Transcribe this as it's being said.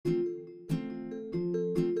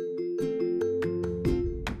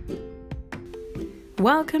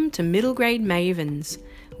Welcome to Middle Grade Mavens,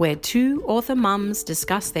 where two author mums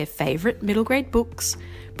discuss their favourite middle grade books,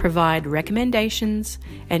 provide recommendations,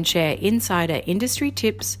 and share insider industry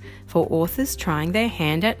tips for authors trying their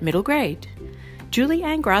hand at middle grade. Julie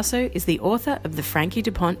Ann Grasso is the author of the Frankie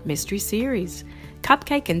DuPont Mystery Series,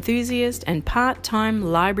 cupcake enthusiast and part-time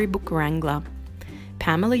library book wrangler.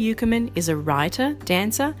 Pamela Eukerman is a writer,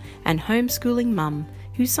 dancer, and homeschooling mum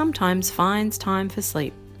who sometimes finds time for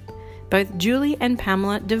sleep. Both Julie and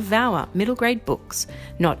Pamela devour middle grade books,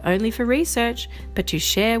 not only for research, but to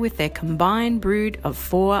share with their combined brood of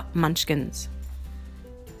 4 munchkins.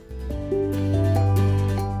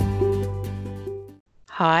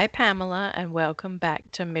 Hi, Pamela, and welcome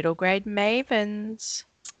back to Middle Grade Mavens.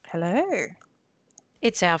 Hello.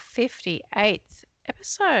 It's our 58th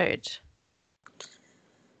episode.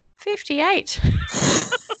 58.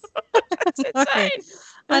 That's insane.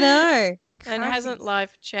 I know. And hasn't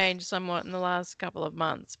life changed somewhat in the last couple of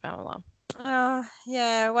months, Pamela?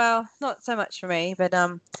 Yeah, well, not so much for me, but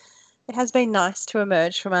it has been nice to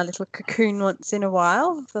emerge from our little cocoon once in a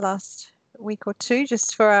while, the last week or two,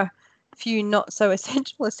 just for a few not so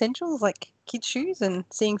essentials like kids' shoes and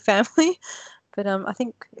seeing family. But I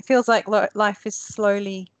think it feels like life is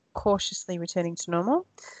slowly, cautiously returning to normal.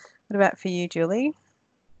 What about for you, Julie?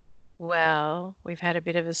 Well, we've had a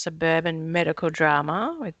bit of a suburban medical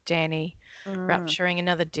drama with Danny rupturing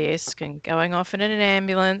another disc and going off in an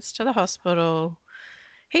ambulance to the hospital.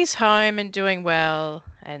 He's home and doing well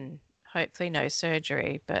and hopefully no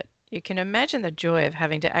surgery, but you can imagine the joy of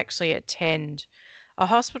having to actually attend a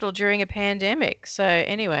hospital during a pandemic. So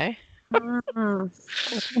anyway,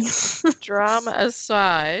 drama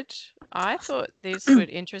aside, I thought this would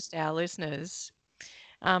interest our listeners.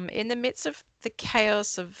 In the midst of the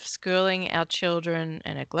chaos of schooling our children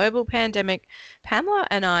and a global pandemic, Pamela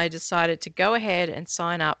and I decided to go ahead and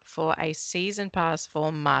sign up for a season pass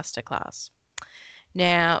for Masterclass.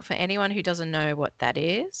 Now, for anyone who doesn't know what that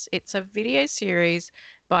is, it's a video series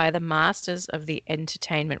by the masters of the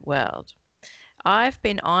entertainment world. I've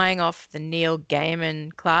been eyeing off the Neil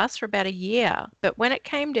Gaiman class for about a year, but when it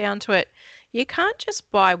came down to it, you can't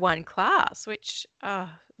just buy one class, which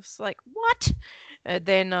it's like, what?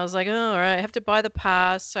 Then I was like, oh, all right, I have to buy the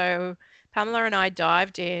pass. So Pamela and I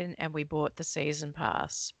dived in and we bought the season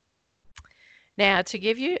pass. Now, to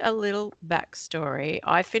give you a little backstory,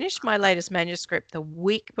 I finished my latest manuscript the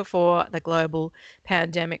week before the global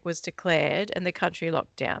pandemic was declared and the country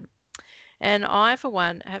locked down. And I, for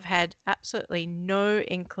one, have had absolutely no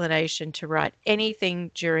inclination to write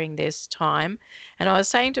anything during this time. And I was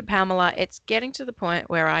saying to Pamela, it's getting to the point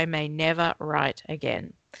where I may never write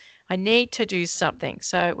again. I need to do something.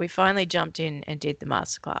 So we finally jumped in and did the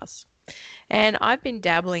masterclass. And I've been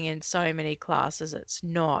dabbling in so many classes, it's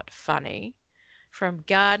not funny. From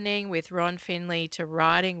gardening with Ron Finley to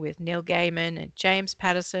writing with Neil Gaiman and James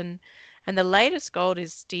Patterson. And the latest gold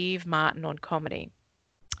is Steve Martin on comedy.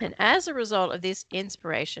 And as a result of this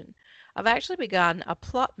inspiration, I've actually begun a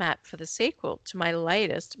plot map for the sequel to my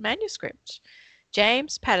latest manuscript.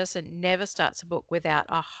 James Patterson never starts a book without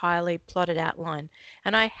a highly plotted outline,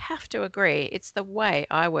 and I have to agree, it's the way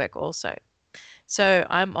I work also. So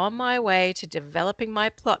I'm on my way to developing my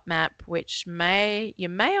plot map, which you may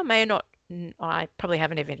or may not, I probably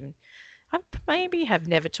haven't even, I maybe have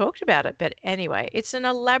never talked about it, but anyway, it's an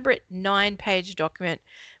elaborate 9-page document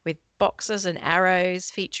with boxes and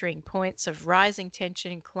arrows featuring points of rising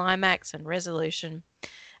tension, climax, and resolution.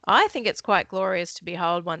 I think it's quite glorious to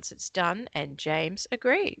behold once it's done, and James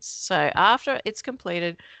agrees. So after it's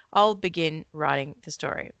completed, I'll begin writing the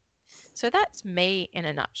story. So that's me in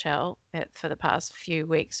a nutshell for the past few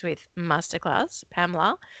weeks with Masterclass.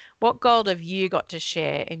 Pamela, what gold have you got to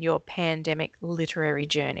share in your pandemic literary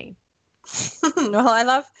journey? Well, I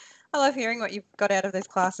love hearing what you've got out of those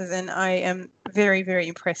classes, and I am very, very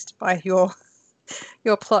impressed by your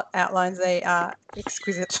plot outlines. They are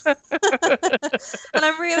exquisite. And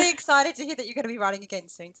I'm really excited to hear that you're going to be writing again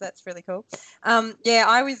soon, so that's really cool. Yeah,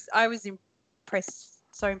 I was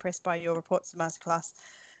so impressed by your reports of Masterclass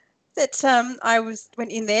that I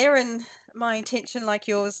went in there, and my intention, like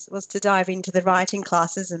yours, was to dive into the writing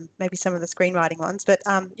classes and maybe some of the screenwriting ones. But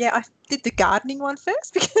yeah, I did the gardening one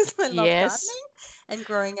first because I love gardening and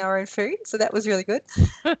growing our own food. So that was really good.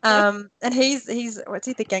 And he's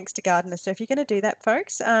the gangster gardener. So if you're going to do that,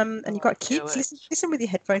 folks, and you've got kids, listen with your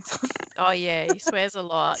headphones on. Oh yeah, he swears a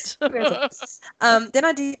lot. Then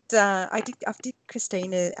I did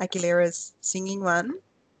Christina Aguilera's singing one.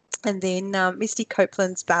 And then Misty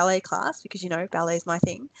Copeland's ballet class, because, ballet is my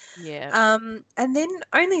thing. Yeah. And then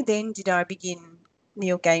only then did I begin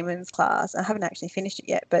Neil Gaiman's class. I haven't actually finished it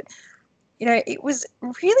yet, but, it was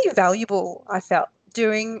really valuable, I felt,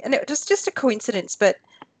 doing, and it was just a coincidence, but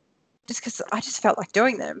just because I just felt like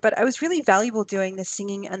doing them. But it was really valuable doing the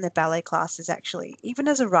singing and the ballet classes, actually, even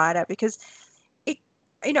as a writer, because it,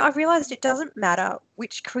 I realized it doesn't matter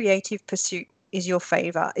which creative pursuit is your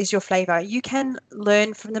flavor. You can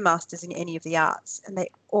learn from the masters in any of the arts, and they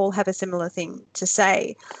all have a similar thing to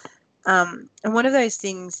say. And one of those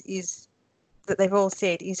things is that they've all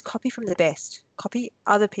said is copy from the best, copy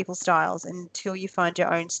other people's styles until you find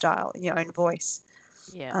your own style and your own voice.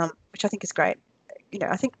 Yeah. Which I think is great.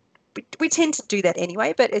 I think we tend to do that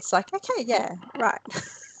anyway, but it's like, okay, yeah, right.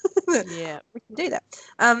 Yeah. We can do that.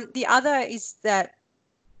 The other is that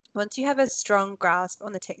once you have a strong grasp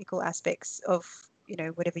on the technical aspects of,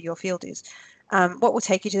 whatever your field is, what will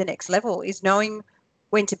take you to the next level is knowing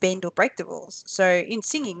when to bend or break the rules. So in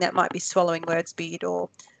singing, that might be swallowing word speed, or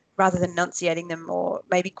rather than enunciating them, or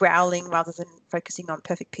maybe growling rather than focusing on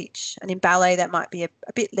perfect pitch. And in ballet, that might be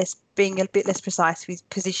being a bit less precise with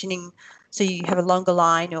positioning, so you have a longer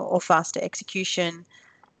line or faster execution.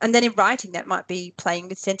 And then in writing, that might be playing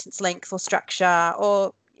with sentence length or structure,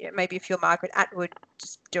 or maybe if you're Margaret Atwood,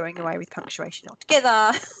 just doing away with punctuation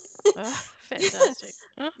altogether. Oh, fantastic.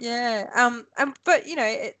 Yeah. But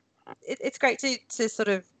it's great to sort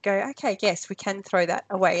of go, okay, yes, we can throw that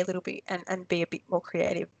away a little bit and be a bit more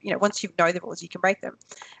creative. Once you know the rules, you can break them.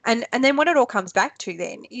 And then what it all comes back to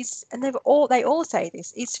then is, and they all say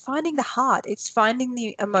this, is finding the heart. It's finding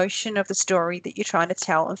the emotion of the story that you're trying to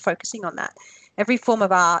tell and focusing on that. Every form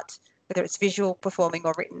of art, whether it's visual, performing,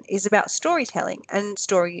 or written, is about storytelling, and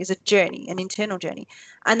story is a journey, an internal journey.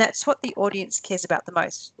 And that's what the audience cares about the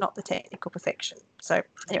most, not the technical perfection. So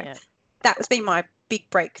anyway, Yeah. that was been my big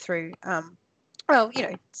breakthrough.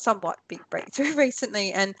 Somewhat big breakthrough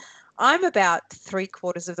recently. And I'm about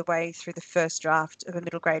 3/4 of the way through the first draft of a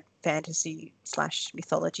middle grade fantasy /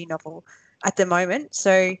 mythology novel at the moment.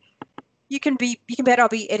 So you can bet I'll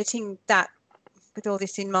be editing that with all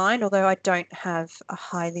this in mind, although I don't have a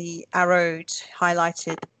highly arrowed,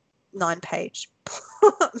 highlighted 9-page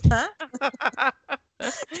plot.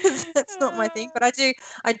 That's not my thing. But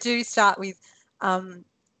I do start with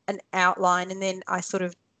an outline, and then I sort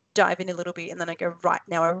of dive in a little bit, and then I go, right,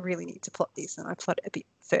 now I really need to plot this, and I plot it a bit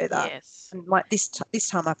further. Yes. And this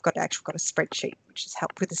time I've got a spreadsheet, which has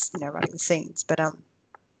helped with this, writing the scenes. But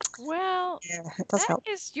Well, yeah, it does that help.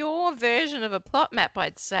 is your version of a plot map,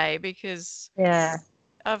 I'd say, because Yeah.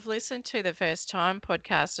 I've listened to the First Time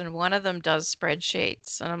podcast and one of them does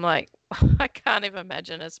spreadsheets, and I'm like, I can't even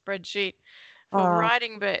imagine a spreadsheet for Oh,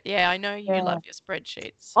 writing, but yeah, I know you yeah. love your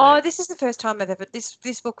spreadsheets. Oh, So this is the first time I've ever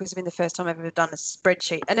this book has been the first time I've ever done a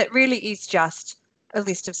spreadsheet, and it really is just a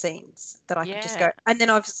list of scenes that I can just go, yeah, and then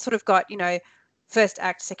I've sort of got first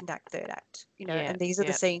act, second act, third act, yeah, and these are the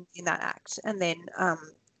yeah, scenes in that act, and then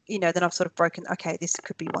then I've sort of broken, okay, this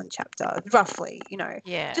could be one chapter roughly,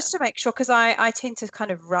 yeah. just to make sure, because I tend to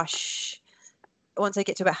kind of rush once I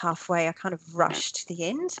get to about halfway, I kind of rush to the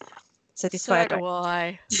end, so this way I So don't. do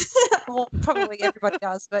I. Well, probably everybody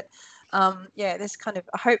does, but yeah, this kind of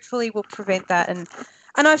hopefully will prevent that. And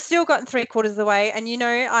I've still gotten 3/4 of the way. And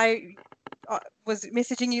I was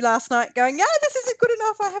messaging you last night, going, "Yeah, this isn't good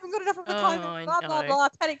enough. I haven't got enough of a Oh, title. I Blah blah know. blah.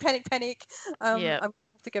 Panic, panic, panic." Yeah, I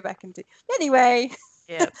have to go back and do anyway.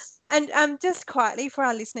 yeah. And just quietly for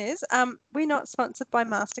our listeners, we're not sponsored by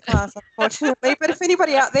Masterclass, unfortunately. But if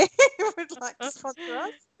anybody out there would like to sponsor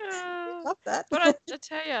us, we'd love that. But I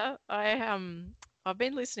tell you, I've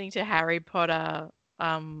been listening to Harry Potter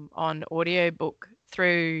on audiobook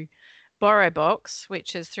through BorrowBox,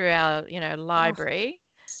 which is through our Oh, library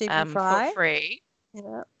Stephen for Fry. free.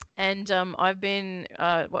 Yeah. And I've been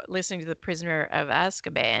listening to The Prisoner of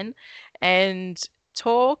Azkaban, and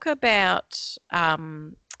talk about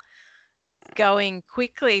going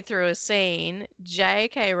quickly through a scene.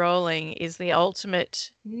 J.K. Rowling is the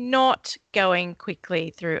ultimate not going quickly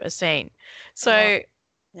through a scene. So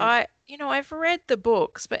Yeah. I've read the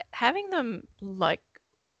books, but having them like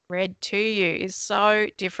read to you is so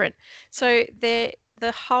different. So the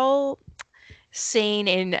whole scene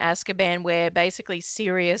in Azkaban where basically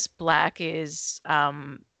Sirius Black is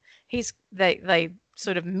they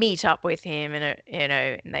sort of meet up with him and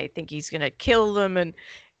and they think he's going to kill them, and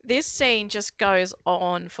this scene just goes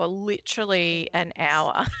on for literally an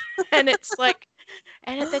hour and it's like,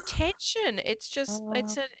 and the tension, it's just Oh,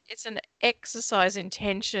 it's an exercise in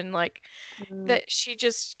tension, like mm, that she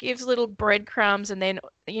just gives little breadcrumbs, and then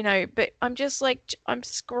but I'm just like, I'm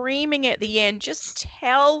screaming at the end, just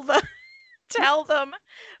tell them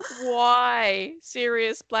why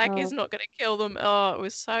Sirius Black is oh, not going to kill them. Oh, it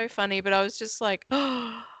was so funny, but I was just like,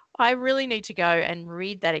 oh, I really need to go and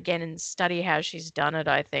read that again and study how she's done it,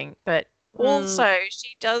 I think. But mm. also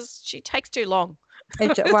she takes too long.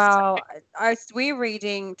 Wow, we're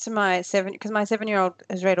reading to my because my 7-year-old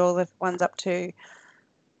has read all the ones up to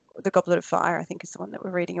the Goblet of Fire, I think is the one that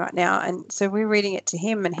we're reading right now. And so we're reading it to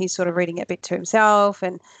him and he's sort of reading it a bit to himself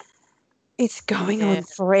and it's going Yeah, on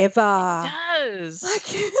forever. does. Like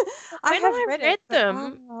I When have I read read it, but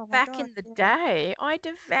them oh my back God, in the yeah. day, I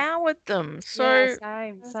devoured them. Yeah, So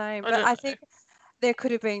same, same. I But don't I know. think there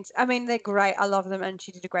could have been, I mean, they're great. I love them and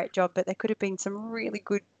she did a great job, but there could have been some really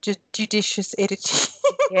good judicious editing.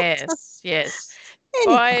 Yes, yes.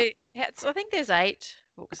 Anyway, So I think there's 8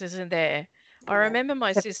 books, isn't there? I yeah. remember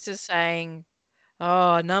my sister saying,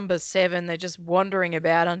 "Oh, number 7, they're just wandering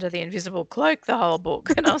about under the invisible cloak the whole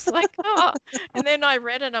book." And I was like, "Oh." And then I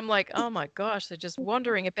read it, I'm like, "Oh my gosh, they're just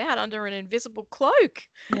wandering about under an invisible cloak."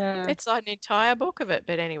 Yeah. It's an entire book of it,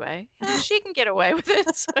 but anyway, she can get away with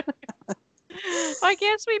it. So I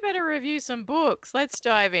guess we better review some books. Let's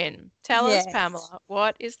dive in. Tell us, Yes. Pamela,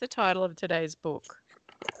 what is the title of today's book?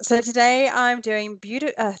 So today I'm doing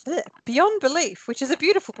Beyond Belief, which is a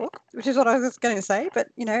beautiful book, which is what I was going to say, but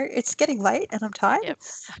it's getting late and I'm tired.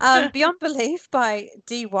 Yep. Beyond Belief by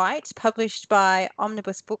D. White, published by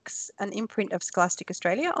Omnibus Books, an imprint of Scholastic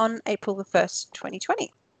Australia, on April the 1st,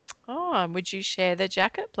 2020. Oh, and would you share the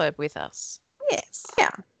jacket blurb with us? Yes,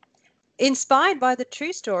 yeah. Inspired by the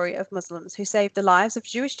true story of Muslims who saved the lives of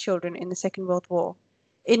Jewish children in the Second World War.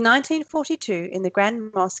 In 1942, in the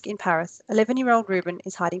Grand Mosque in Paris, 11-year-old Reuben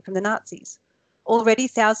is hiding from the Nazis. Already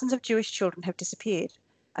thousands of Jewish children have disappeared,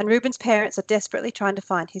 and Reuben's parents are desperately trying to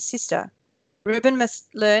find his sister. Reuben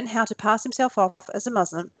must learn how to pass himself off as a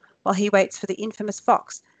Muslim while he waits for the infamous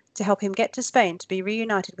Fox to help him get to Spain to be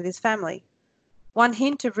reunited with his family. One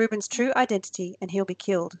hint of Reuben's true identity and he'll be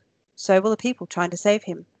killed. So will the people trying to save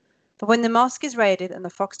him. But when the mosque is raided and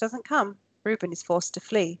the Fox doesn't come, Reuben is forced to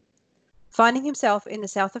flee. Finding himself in the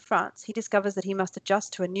south of France, he discovers that he must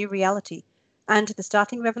adjust to a new reality and to the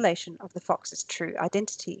startling revelation of the Fox's true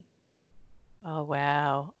identity. Oh,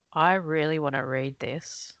 wow. I really want to read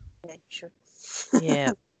this. Yeah, you should.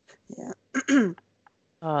 Yeah. Yeah.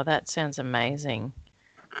 Oh, that sounds amazing.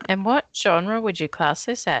 And what genre would you class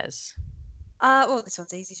this as? Well, this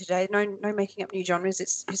one's easy today. No making up new genres.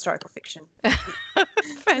 It's historical fiction.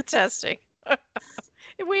 Fantastic.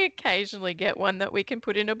 We occasionally get one that we can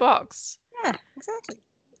put in a box. Yeah, exactly.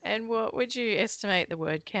 And what would you estimate the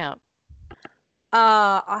word count?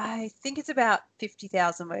 I think it's about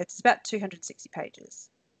 50,000 words. It's about 260 pages.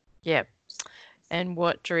 Yep. And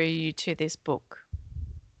what drew you to this book?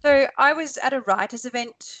 So I was at a writers'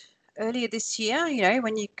 event earlier this year,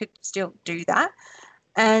 when you could still do that.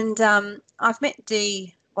 And I've met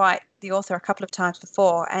Dee White, the author, a couple of times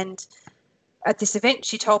before. And at this event,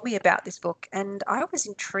 she told me about this book, and I was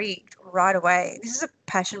intrigued right away. This is a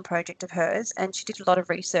passion project of hers, and she did a lot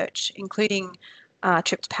of research, including a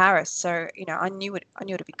trip to Paris. So I knew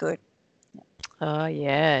it'd be good. Oh,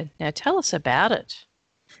 yeah. Now tell us about it.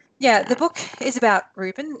 Yeah, the book is about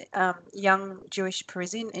Reuben, young Jewish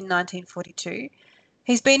Parisian in 1942.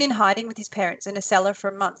 He's been in hiding with his parents in a cellar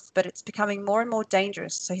for a month, but it's becoming more and more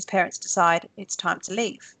dangerous, so his parents decide it's time to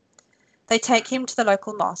leave. They take him to the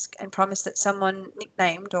local mosque and promise that someone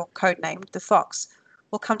nicknamed or codenamed the Fox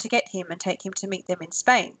will come to get him and take him to meet them in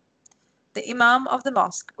Spain. The Imam of the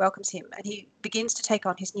mosque welcomes him and he begins to take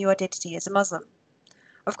on his new identity as a Muslim.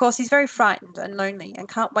 Of course, he's very frightened and lonely and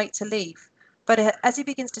can't wait to leave, but as he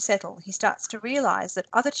begins to settle, he starts to realize that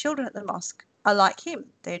other children at the mosque are like him,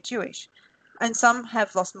 they're Jewish, and some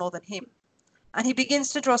have lost more than him. And he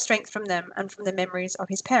begins to draw strength from them and from the memories of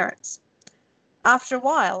his parents. After a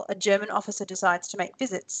while, a German officer decides to make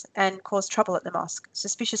visits and cause trouble at the mosque,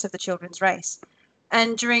 suspicious of the children's race.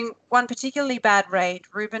 And during one particularly bad raid,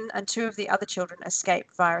 Reuben and 2 of the other children escape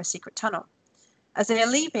via a secret tunnel. As they are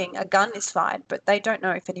leaving, a gun is fired, but they don't know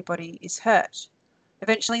if anybody is hurt.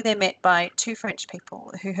 Eventually, they're met by 2 French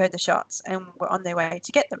people who heard the shots and were on their way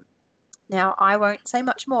to get them. Now, I won't say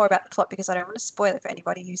much more about the plot because I don't want to spoil it for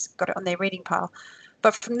anybody who's got it on their reading pile.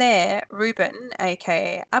 But from there, Reuben,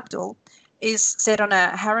 aka Abdul, is set on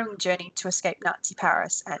a harrowing journey to escape Nazi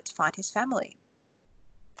Paris and to find his family.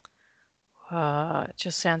 Oh, it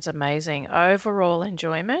just sounds amazing. Overall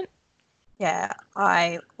enjoyment? Yeah,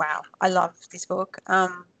 I love this book.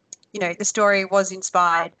 The story was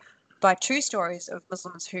inspired by true stories of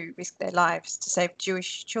Muslims who risked their lives to save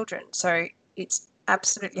Jewish children. So it's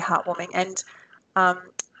absolutely heartwarming. And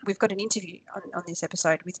we've got an interview on this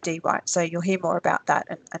episode with Dee White, so you'll hear more about that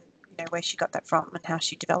and where she got that from and how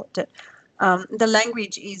she developed it. The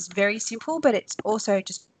language is very simple, but it's also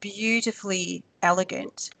just beautifully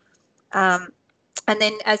elegant. And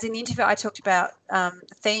then, as in the interview, I talked about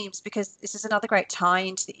themes, because this is another great tie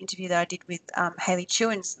into the interview that I did with Hayley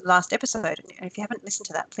Chewen's last episode. And if you haven't listened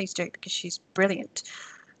to that, please do, because she's brilliant.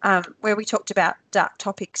 Where we talked about dark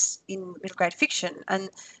topics in middle grade fiction. And,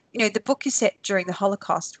 the book is set during the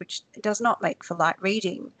Holocaust, which does not make for light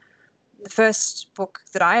reading. The first book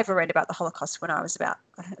that I ever read about the Holocaust when I was about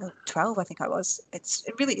 12, I think I was, it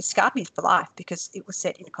scarred me for life, because it was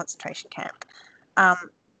set in a concentration camp.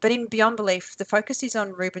 But in Beyond Belief, the focus is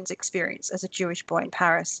on Ruben's experience as a Jewish boy in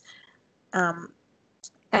Paris.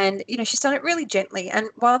 And, she's done it really gently. And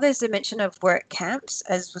while there's a mention of work camps,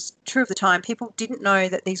 as was true of the time, people didn't know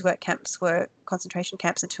that these work camps were concentration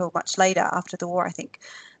camps until much later, after the war, I think.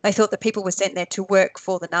 They thought that people were sent there to work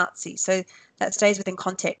for the Nazis. So that stays within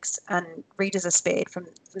context, and readers are spared from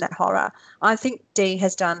that horror. I think Dee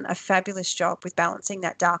has done a fabulous job with balancing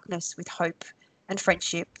that darkness with hope and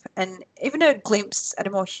friendship, and even a glimpse at a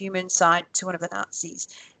more human side to one of the Nazis.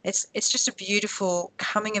 It's just a beautiful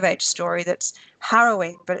coming-of-age story that's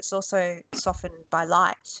harrowing, but it's also softened by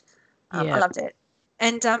light. I loved it.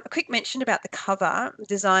 And a quick mention about the cover,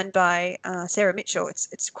 designed by Sarah Mitchell.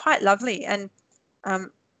 It's quite lovely, and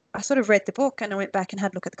I sort of read the book and I went back and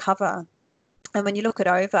had a look at the cover. And when you look it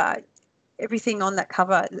over, everything on that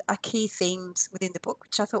cover are key themes within the book,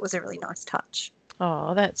 which I thought was a really nice touch.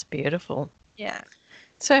 Oh, that's beautiful. Yeah.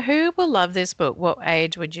 So who will love this book? What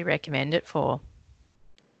age would you recommend it for?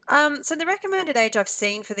 So the recommended age I've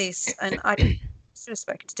seen for this, and I should have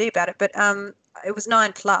spoken to Dee about it, but it was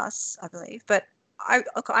 9+, I believe. But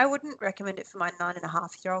I wouldn't recommend it for my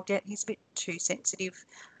 9.5-year-old yet. He's a bit too sensitive.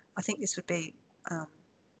 I think this would be,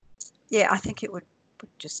 I think it would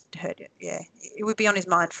just hurt it. Yeah, it would be on his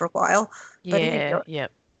mind for a while. But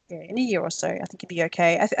in a year or so, I think it'd be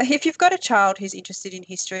okay. If you've got a child who's interested in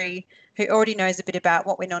history, who already knows a bit about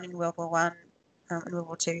what went on in World War One and World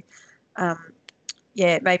War Two,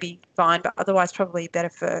 it may be fine, but otherwise probably better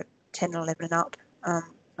for 10 and 11 and up.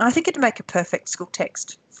 I think it'd make a perfect school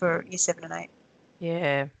text for year 7 and 8.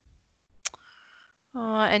 Yeah.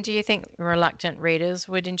 Oh, and do you think reluctant readers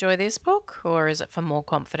would enjoy this book, or is it for more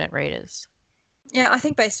confident readers? Yeah, I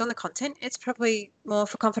think based on the content, it's probably more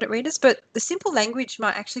for confident readers, but the simple language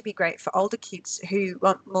might actually be great for older kids who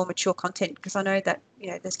want more mature content, because I know that,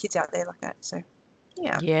 there's kids out there like that. So,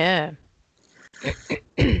 yeah. Yeah.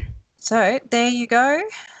 So, there you go.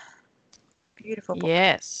 Beautiful book.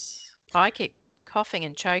 Yes. I keep coughing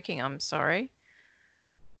and choking, I'm sorry.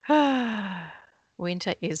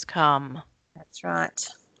 Winter is come. That's right.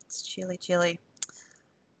 It's chilly.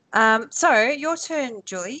 So your turn,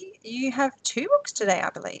 Julie. You have 2 books today, I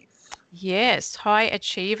believe. Yes, High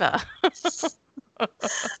Achiever. So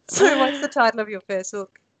what's the title of your first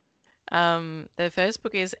book? The first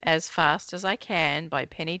book is As Fast as I Can by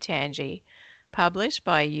Penny Tangy, published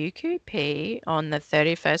by UQP on the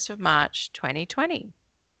 31st of March 2020.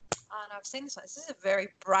 Oh, and I've seen this one. This is a very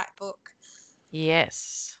bright book.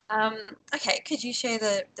 Yes. Okay, could you share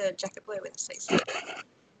the jacket blue with us, please?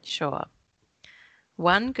 Sure.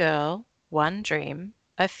 One girl, one dream,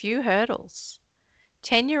 a few hurdles.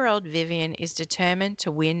 10-year-old Vivian is determined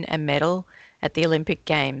to win a medal at the Olympic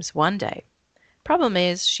Games one day. Problem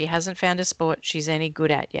is, she hasn't found a sport she's any good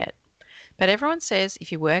at yet. But everyone says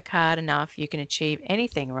if you work hard enough, you can achieve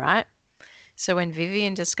anything, right? So when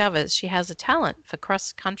Vivian discovers she has a talent for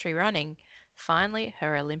cross-country running, finally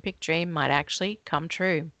her Olympic dream might actually come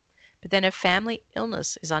true. But then a family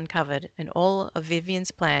illness is uncovered and all of Vivian's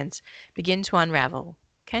plans begin to unravel.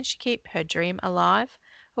 Can she keep her dream alive,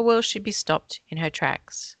 or will she be stopped in her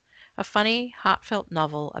tracks? A funny, heartfelt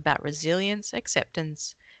novel about resilience,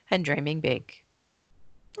 acceptance, and dreaming big.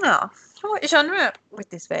 Oh, what genre would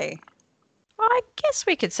this be? I guess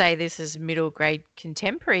we could say this is middle grade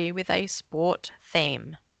contemporary with a sport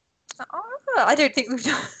theme. Oh, I don't think we've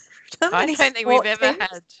done I don't think we've ever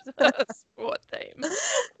had a sport theme.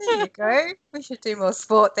 There you go. We should do more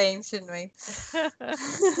sport themes, shouldn't we?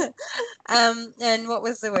 And what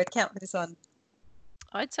was the word count for this one?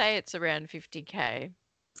 I'd say it's around 50k.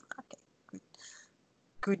 Okay,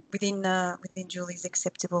 good. Within Julie's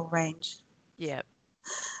acceptable range. Yep.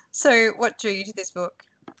 So, what drew you to this book?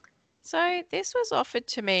 So this was offered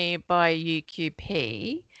to me by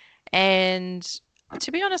UQP, and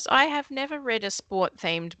to be honest, I have never read a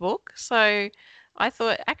sport-themed book, so I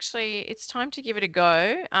thought actually it's time to give it a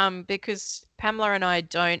go, because Pamela and I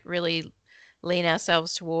don't really lean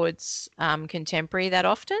ourselves towards contemporary that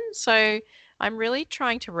often. So I'm really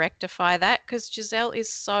trying to rectify that, because Giselle is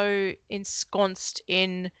so ensconced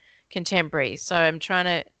in contemporary. So I'm trying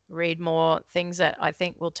to read more things that I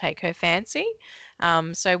think will take her fancy.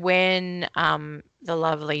 So when the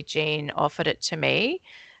lovely Jean offered it to me,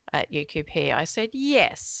 at UQP. I said,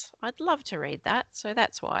 yes, I'd love to read that. So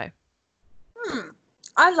that's why.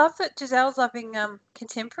 I love that Giselle's loving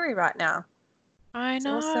contemporary right now. I It's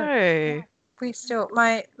know. awesome. We still,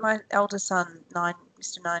 my eldest son,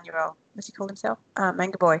 Mr. 9-year-old, what's he called himself?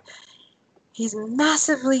 Manga Boy. He's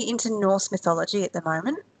massively into Norse mythology at the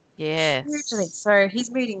moment. Yes. Hugely. So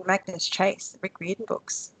he's reading Magnus Chase, the Rick Riordan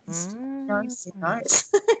books. He's knows his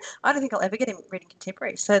nose. I don't think I'll ever get him reading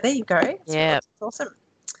contemporary. So there you go. Yeah. It's awesome.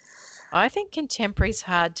 I think contemporary's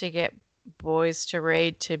hard to get boys to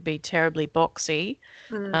read to be terribly boxy.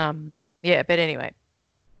 Yeah, but anyway.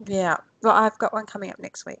 Yeah. Well, I've got one coming up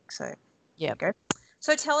next week. So yeah. There you go.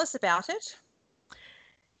 So tell us about it.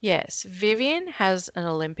 Yes, Vivian has an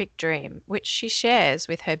Olympic dream, which she shares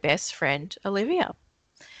with her best friend, Olivia.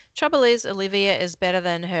 Trouble is, Olivia is better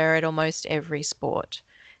than her at almost every sport.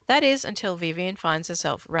 That is until Vivian finds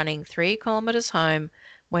herself running 3 kilometres home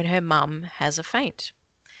when her mum has a faint.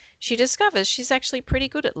 She discovers she's actually pretty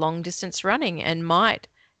good at long distance running and might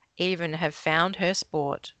even have found her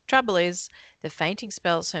sport. Trouble is, the fainting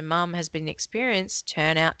spells her mum has been experienced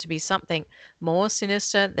turn out to be something more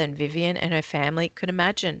sinister than Vivian and her family could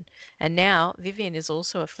imagine. And now Vivian is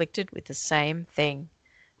also afflicted with the same thing.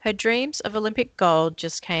 Her dreams of Olympic gold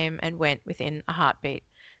just came and went within a heartbeat,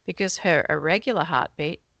 because her irregular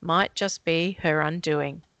heartbeat might just be her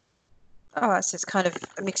undoing. Oh, so it's kind of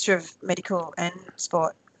a mixture of medical and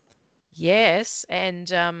sport. Yes,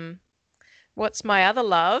 and what's my other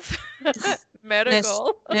love?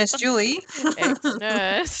 Medical. Nurse Julie.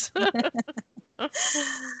 Ex-nurse.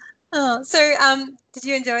 Did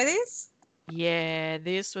you enjoy this? Yeah,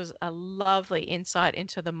 this was a lovely insight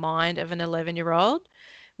into the mind of an 11-year-old.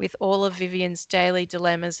 With all of Vivian's daily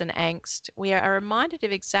dilemmas and angst, we are reminded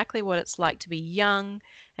of exactly what it's like to be young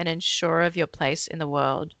and unsure of your place in the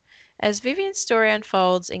world. As Vivian's story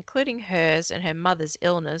unfolds, including hers and her mother's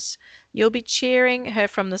illness, you'll be cheering her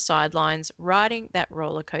from the sidelines, riding that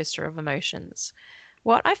roller coaster of emotions.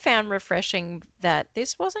 What I found refreshing that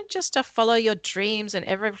this wasn't just a follow your dreams and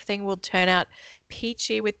everything will turn out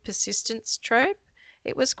peachy with persistence trope.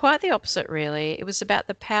 It was quite the opposite, really. It was about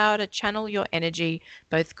the power to channel your energy,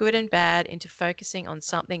 both good and bad, into focusing on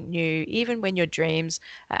something new, even when your dreams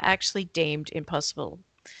are actually deemed impossible.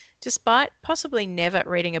 Despite possibly never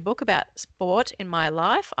reading a book about sport in my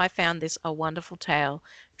life, I found this a wonderful tale,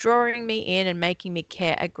 drawing me in and making me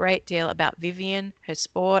care a great deal about Vivian, her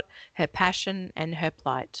sport, her passion, and her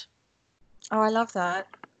plight. Oh, I love that.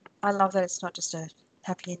 I love that it's not just a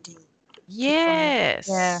happy ending. Yes.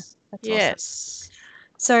 Yeah, that's yes. Awesome.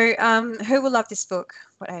 So, who will love this book?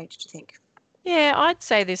 What age do you think? Yeah, I'd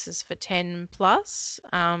say this is for 10 plus,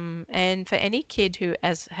 and for any kid who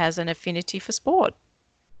has an affinity for sport.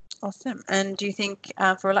 Awesome. And do you think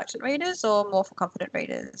for reluctant readers or more for confident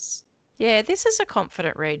readers? Yeah, this is a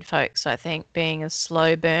confident read, folks, I think, being a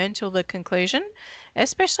slow burn till the conclusion,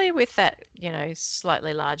 especially with that,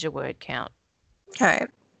 slightly larger word count. Okay.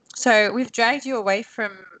 So we've dragged you away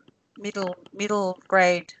from middle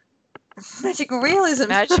grade magical realism.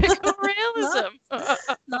 Magical realism.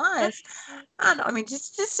 Nice. And I mean,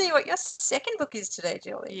 just to see what your second book is today,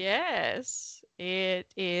 Julie. Yes, it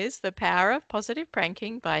is The Power of Positive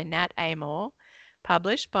Pranking by Nat Amor,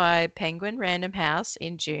 published by Penguin Random House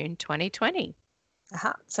in June 2020.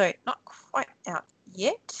 So not quite out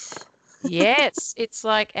yet. Yes, it's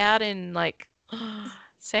like out in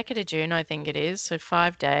 2nd of June, I think it is. So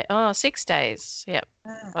 5 days. Oh, 6 days. Yep.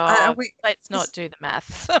 Let's not do the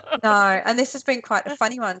math. No, and this has been quite a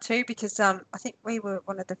funny one too, because I think we were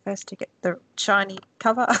one of the first to get the shiny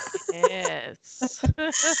cover. Yes.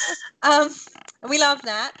 We love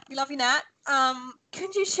Nat. We love you, Nat.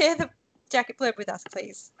 Could you share the jacket blurb with us,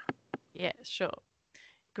 please? Yeah, sure.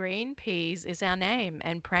 Green peas is our name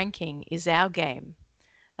and pranking is our game.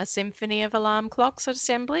 A symphony of alarm clocks at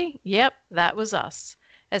assembly? Yep, that was us.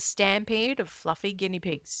 A stampede of fluffy guinea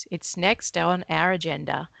pigs. It's next on our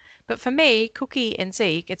agenda. But for me, Cookie and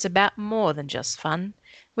Zeke, it's about more than just fun.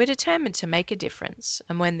 We're determined to make a difference,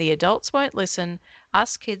 and when the adults won't listen,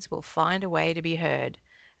 us kids will find a way to be heard,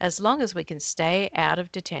 as long as we can stay out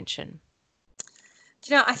of detention.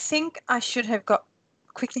 Do you know, I think I should have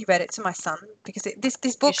quickly read it to my son, because this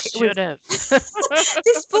book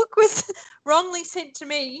this book was wrongly sent to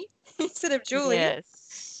me instead of Julie.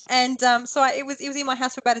 Yes. And so it was in my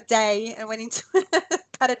house for about a day and went into a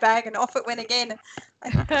padded bag and off it went again.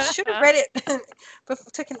 I should have read it, but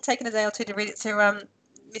taken a day or two to read it to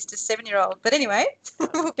Mr. 7-year-old. But anyway,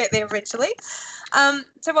 we'll get there eventually.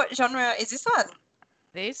 So what genre is this one?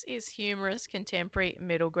 This is humorous contemporary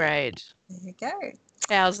middle grade. There you go.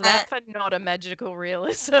 How's that for not a magical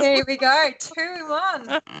realism? There we go. 2 in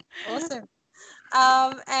 1. Awesome.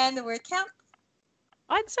 And the word count?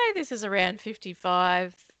 I'd say this is around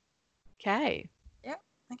 55K. Yep.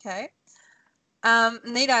 Okay.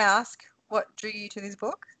 Need I ask what drew you to this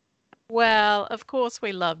book? Well, of course,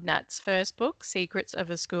 we love Nat's first book, Secrets of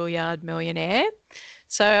a Schoolyard Millionaire.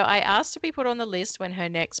 So I asked to be put on the list when her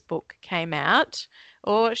next book came out,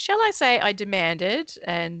 or shall I say, I demanded,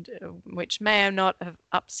 and which may or not have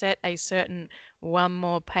upset a certain One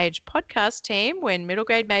More Page podcast team when middle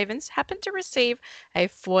grade mavens happened to receive a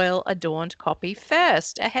foil adorned copy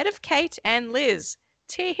first, ahead of Kate and Liz.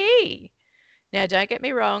 Tee-hee! Now, don't get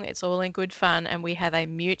me wrong, it's all in good fun, and we have a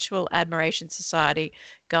mutual admiration society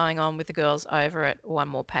going on with the girls over at One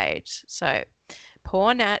More Page. So,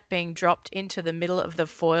 poor Nat being dropped into the middle of the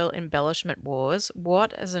foil embellishment wars.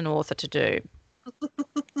 What is an author to do?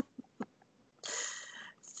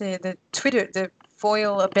 So the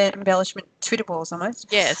foil embellishment Twitter balls almost.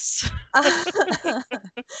 Yes.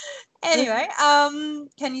 Anyway,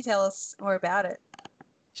 can you tell us more about it?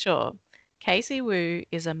 Sure. Casey Wu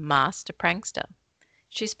is a master prankster.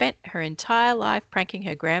 She spent her entire life pranking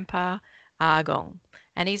her grandpa, Argong,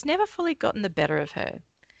 and he's never fully gotten the better of her.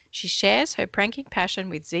 She shares her pranking passion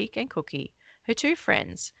with Zeke and Cookie, her two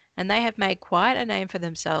friends, and they have made quite a name for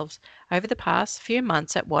themselves over the past few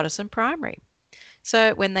months at Watterson Primary.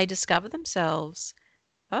 So when they discover themselves,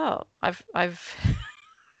 I've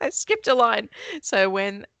I skipped a line. So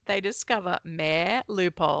when they discover Mayor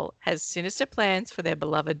Loophole has sinister plans for their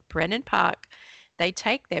beloved Brennan Park, they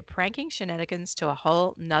take their pranking shenanigans to a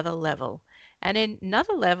whole nother level. And in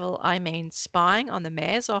another level, I mean spying on the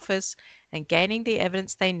mayor's office and gaining the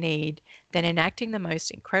evidence they need, then enacting the most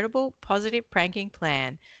incredible positive pranking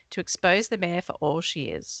plan to expose the mayor for all she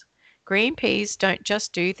is. Green peas don't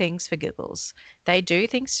just do things for giggles. They do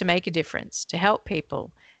things to make a difference, to help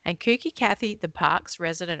people. And Kooky Kathy, the park's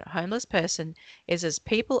resident homeless person, is as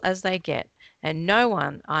people as they get. And no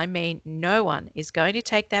one, I mean no one, is going to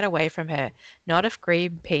take that away from her, not if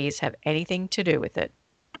green peas have anything to do with it.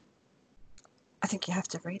 I think you have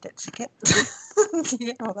to read it to get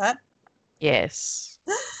all that. Yes.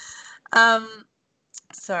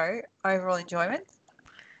 So, overall enjoyment?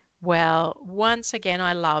 Well, once again,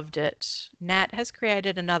 I loved it. Nat has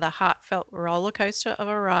created another heartfelt roller coaster of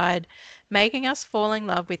a ride, making us fall in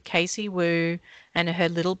love with Casey Wu and her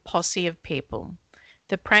little posse of people.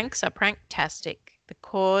 The pranks are pranktastic, the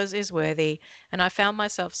cause is worthy, and I found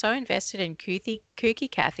myself so invested in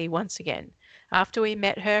Kooky Kathy once again, after we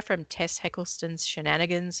met her from Tess Heckleston's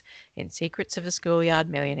shenanigans in Secrets of a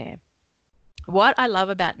Schoolyard Millionaire. What I love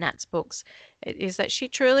about Nat's books is that she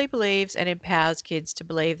truly believes and empowers kids to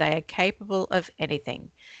believe they are capable of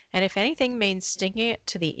anything. And if anything means sticking it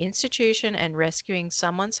to the institution and rescuing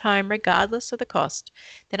someone's home regardless of the cost,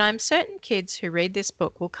 then I'm certain kids who read this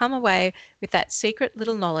book will come away with that secret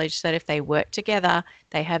little knowledge that if they work together,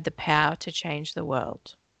 they have the power to change the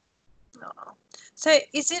world. Oh. So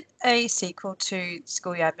is it a sequel to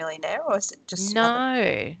Schoolyard Millionaire, or is it just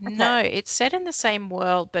another? No, it's set in the same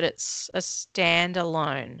world, but it's a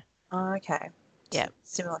standalone. Oh, okay. Yeah.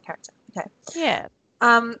 Similar character. Okay. Yeah.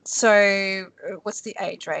 So what's the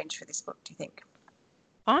age range for this book, do you think?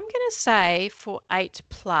 I'm going to say for 8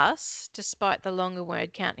 plus, despite the longer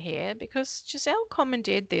word count here, because Giselle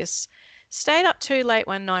commandeered this, stayed up too late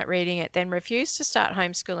one night reading it, then refused to start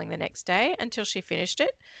homeschooling the next day until she finished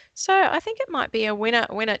it. So I think it might be a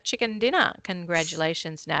winner chicken dinner.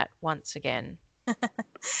 Congratulations, Nat, once again.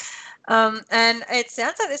 And it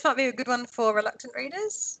sounds like this might be a good one for reluctant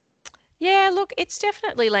readers. Yeah, look, it's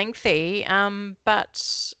definitely lengthy,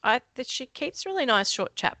 but she keeps really nice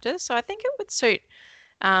short chapters, so I think it would suit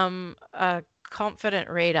a confident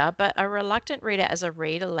reader, but a reluctant reader as a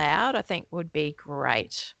read aloud, I think would be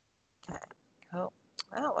great. Okay, cool.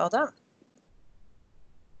 Oh, well done.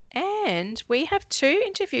 And we have 2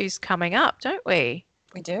 interviews coming up, don't we?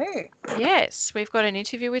 We do. Yes, we've got an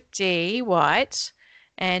interview with Dee White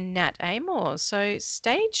and Nat Amor. So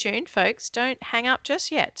stay tuned, folks. Don't hang up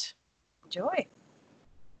just yet. Enjoy.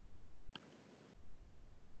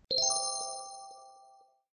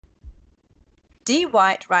 Dee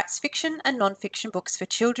White writes fiction and non-fiction books for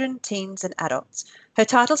children, teens and adults. Her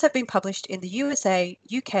titles have been published in the USA,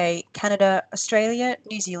 UK, Canada, Australia,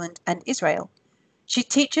 New Zealand and Israel. She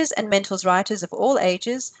teaches and mentors writers of all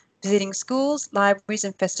ages, visiting schools, libraries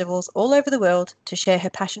and festivals all over the world to share her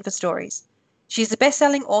passion for stories. She is the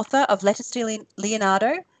best-selling author of Letters to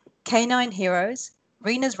Leonardo, Canine Heroes,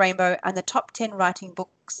 Rena's Rainbow and the top 10 writing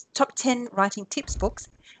tips books,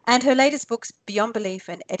 and her latest books, Beyond Belief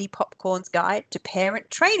and Eddie Popcorn's Guide to Parent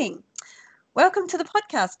Training. Welcome to the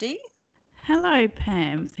podcast, Dee. Hello,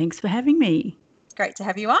 Pam. Thanks for having me. It's great to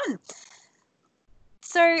have you on.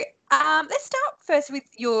 So Let's start first with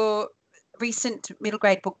your recent middle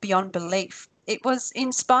grade book, Beyond Belief. It was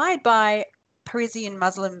inspired by Parisian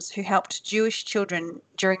Muslims who helped Jewish children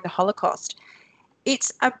during the Holocaust.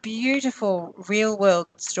 It's a beautiful real-world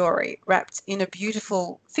story wrapped in a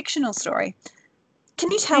beautiful fictional story.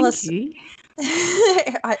 Can you tell us? Thank you.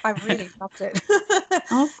 I really loved it.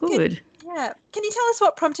 Oh, good. Can you tell us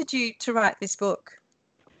what prompted you to write this book?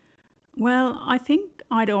 Well, I think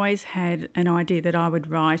I'd always had an idea that I would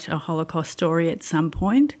write a Holocaust story at some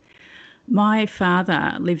point. My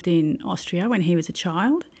father lived in Austria when he was a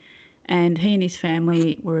child, and he and his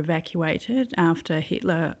family were evacuated after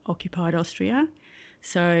Hitler occupied Austria.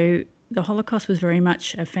 So the Holocaust was very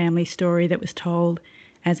much a family story that was told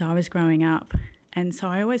as I was growing up. And so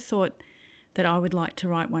I always thought that I would like to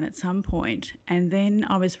write one at some point. And then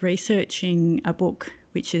I was researching a book,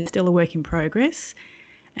 which is still a work in progress,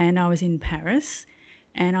 and I was in Paris,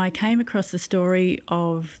 and I came across the story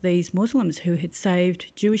of these Muslims who had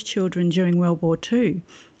saved Jewish children during World War II.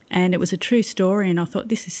 And it was a true story, and I thought,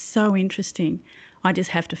 this is so interesting. I just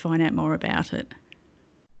have to find out more about it.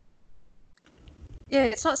 Yeah,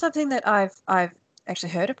 it's not something that I've actually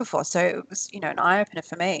heard of before, so it was, an eye-opener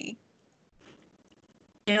for me.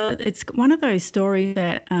 Yeah, it's one of those stories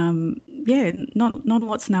that, not a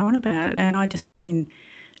lot's known about, and I just been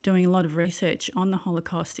doing a lot of research on the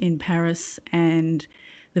Holocaust in Paris and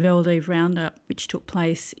the Veldiv Roundup, which took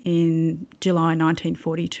place in July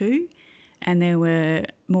 1942, and there were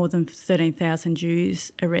more than 13,000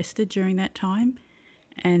 Jews arrested during that time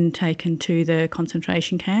and taken to the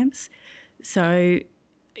concentration camps. So,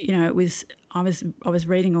 I was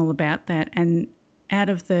reading all about that, and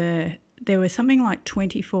there were something like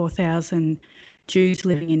 24,000 Jews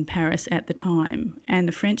living in Paris at the time, and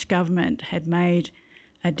the French government had made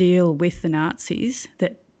a deal with the Nazis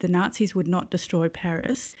that the Nazis would not destroy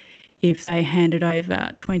Paris if they handed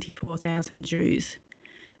over 24,000 Jews.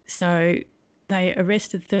 So they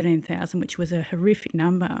arrested 13,000, which was a horrific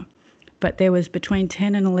number, but there was between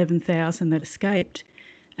 10 and 11,000 that escaped,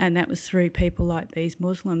 and that was through people like these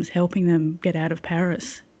Muslims helping them get out of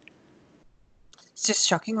Paris. It's just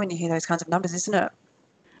shocking when you hear those kinds of numbers, isn't it?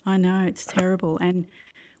 I know, it's terrible. And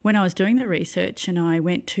when I was doing the research, and I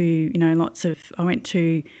went to, I went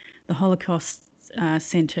to the Holocaust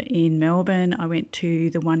Centre in Melbourne, I went to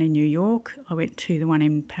the one in New York, I went to the one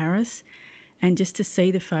in Paris, and just to see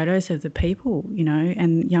the photos of the people,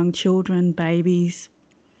 and young children, babies,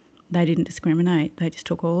 they didn't discriminate. They just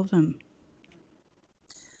took all of them.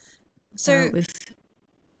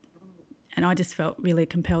 And I just felt really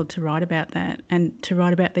compelled to write about that, and to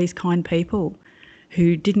write about these kind people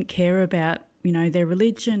who didn't care about, their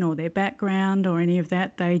religion or their background or any of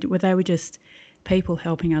that. They were just people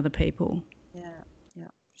helping other people. Yeah.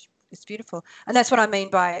 It's beautiful. And that's what I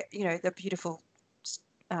mean by, the beautiful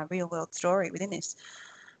real world story within this.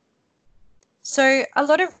 So a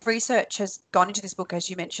lot of research has gone into this book. As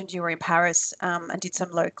you mentioned, you were in Paris and did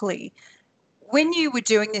some locally. When you were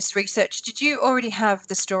doing this research, did you already have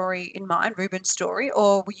the story in mind, Ruben's story,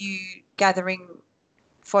 or were you gathering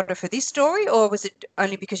fodder for this story, or was it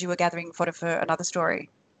only because you were gathering fodder for another story?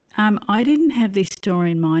 I didn't have this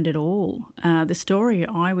story in mind at all. The story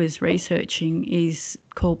I was researching is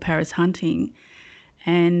called Paris Hunting,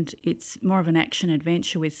 and it's more of an action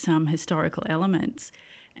adventure with some historical elements.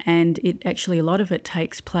 And a lot of it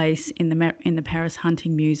takes place in the Paris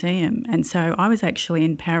Hunting Museum. And so I was actually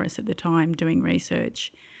in Paris at the time doing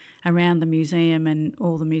research around the museum and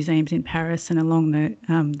all the museums in Paris and along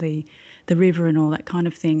the river and all that kind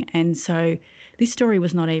of thing. And so this story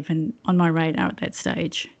was not even on my radar at that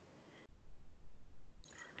stage.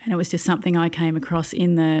 And it was just something I came across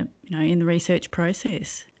in the research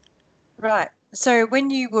process. Right. So when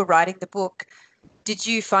you were writing the book, did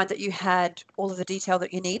you find that you had all of the detail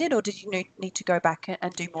that you needed, or did you need to go back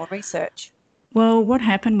and do more research? Well, what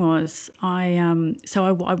happened was I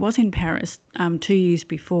was in Paris 2 years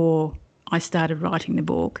before I started writing the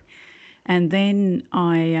book, and then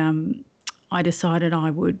I decided I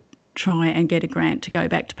would try and get a grant to go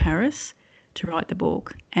back to Paris to write the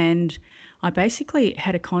book. And I basically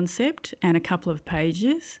had a concept and a couple of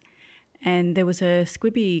pages, and there was a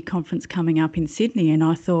Squibby conference coming up in Sydney, and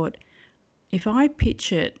I thought, if I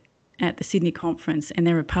pitch it at the Sydney conference and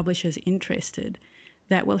there are publishers interested,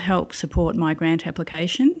 that will help support my grant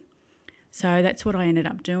application. So that's what I ended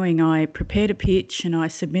up doing. I prepared a pitch and I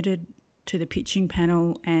submitted to the pitching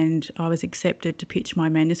panel, and I was accepted to pitch my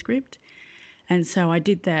manuscript. And so I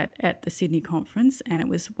did that at the Sydney conference, and it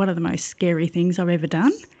was one of the most scary things I've ever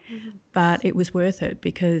done. Mm-hmm. But it was worth it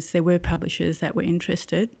because there were publishers that were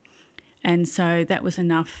interested. And so that was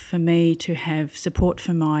enough for me to have support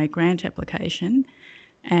for my grant application.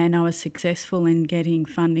 and I was successful in getting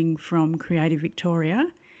funding from Creative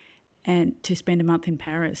Victoria and to spend a month in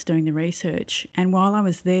Paris doing the research. And while I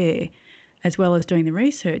was there, as well as doing the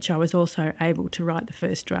research, I was also able to write the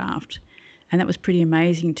first draft. And that was pretty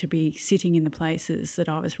amazing to be sitting in the places that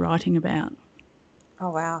I was writing about. Oh,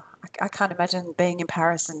 wow. I can't imagine being in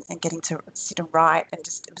Paris and getting to sit and write and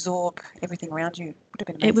just absorb everything around you. Would have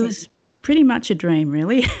been amazing. It was pretty much a dream,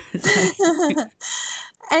 really.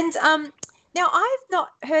 And now I've not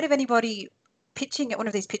heard of anybody pitching at one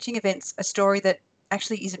of these pitching events a story that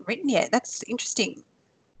actually isn't written yet. That's interesting.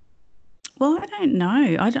 Well, I don't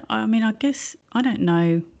know. I guess I don't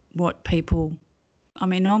know what people... I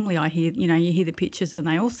mean, normally I hear, you hear the pitches and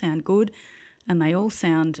they all sound good and they all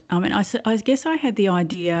sound... I guess I had the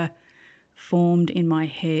idea formed in my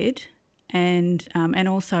head and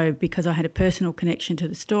also because I had a personal connection to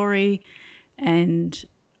the story and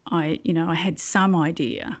I had some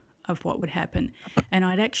idea of what would happen. And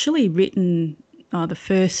I'd actually written the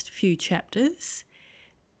first few chapters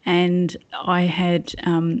and I had...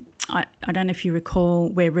 I don't know if you recall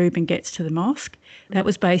where Reuben gets to the mosque. That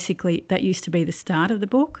used to be the start of the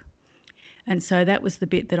book. And so that was the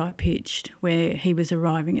bit that I pitched where he was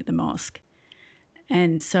arriving at the mosque.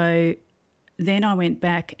 And so then I went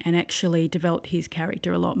back and actually developed his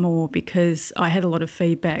character a lot more because I had a lot of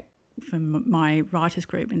feedback from my writers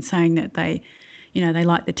group and saying that they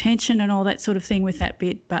liked the tension and all that sort of thing with that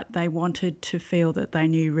bit, but they wanted to feel that they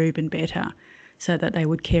knew Reuben better so that they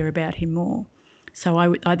would care about him more. So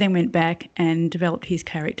I then went back and developed his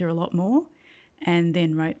character a lot more and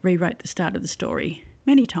then rewrote the start of the story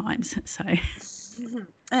many times. So,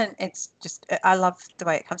 And it's just, I love the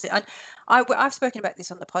way it comes in. And I've spoken about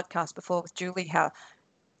this on the podcast before with Julie, how,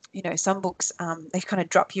 some books, they kind of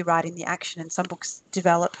drop you right in the action and some books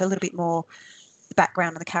develop a little bit more the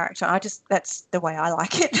background of the character. That's the way I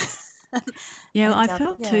like it. Yeah, I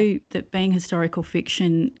felt too that being historical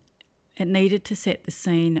fiction, it needed to set the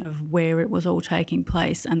scene of where it was all taking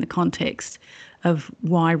place and the context of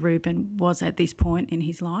why Reuben was at this point in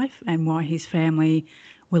his life and why his family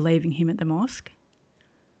were leaving him at the mosque.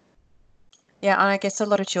 Yeah, and I guess a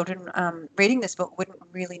lot of children reading this book wouldn't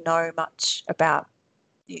really know much about,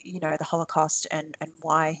 the Holocaust and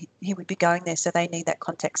why he would be going there. So they need that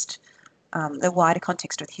context, the wider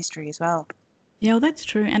context of the history as well. Yeah, well, that's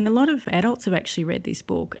true. And a lot of adults have actually read this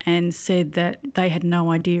book and said that they had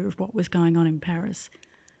no idea of what was going on in Paris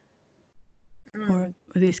or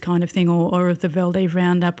this kind of thing or of the Veldiv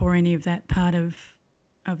Roundup or any of that part of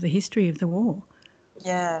the history of the war.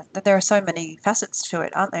 Yeah, there are so many facets to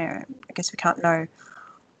it, aren't there? I guess we can't know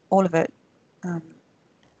all of it.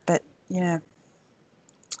 But, yeah.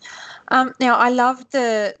 Now, I love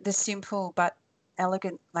the simple but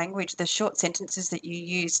elegant language, the short sentences that you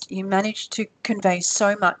used. You managed to convey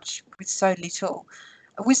so much with so little.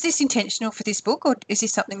 Was this intentional for this book or is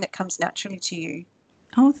this something that comes naturally to you?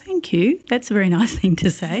 Oh, thank you. That's a very nice thing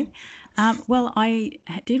to say. Well, I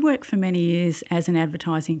did work for many years as an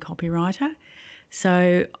advertising copywriter.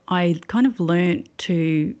 So I kind of learnt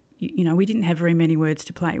to, we didn't have very many words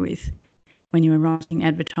to play with when you were writing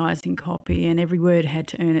advertising copy and every word had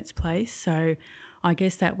to earn its place. So I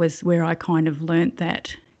guess that was where I kind of learnt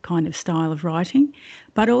that kind of style of writing.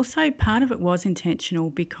 But also part of it was intentional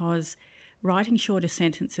because writing shorter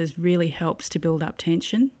sentences really helps to build up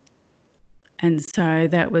tension. And so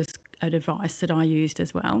that was a device that I used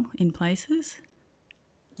as well in places.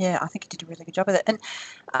 Yeah, I think you did a really good job of it.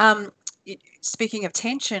 And speaking of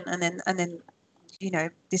tension and then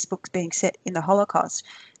this book's being set in the Holocaust.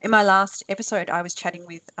 In my last episode, I was chatting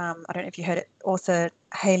with, I don't know if you heard it, author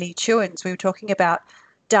Hayley Chewins. We were talking about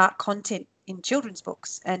dark content in children's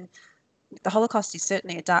books. And the Holocaust is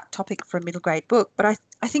certainly a dark topic for a middle grade book. But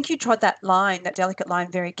I think you trod that delicate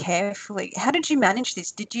line very carefully. How did you manage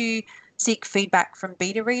this? Did you seek feedback from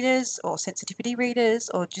beta readers or sensitivity readers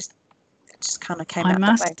or just kind of came out that way?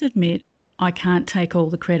 I must admit, I can't take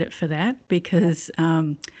all the credit for that because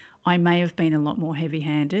I may have been a lot more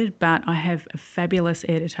heavy-handed, but I have a fabulous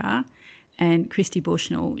editor and Christy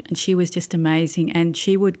Bushnell, and she was just amazing. And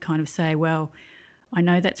she would kind of say, well, I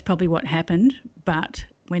know that's probably what happened, but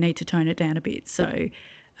we need to tone it down a bit. So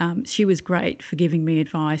she was great for giving me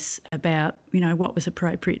advice about, what was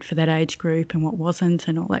appropriate for that age group and what wasn't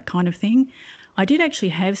and all that kind of thing. I did actually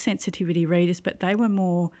have sensitivity readers, but they were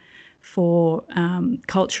more for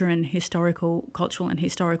cultural and historical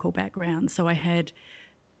backgrounds. So I had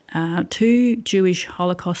 2 Jewish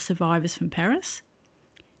Holocaust survivors from Paris,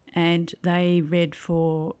 and they read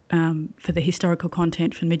for the historical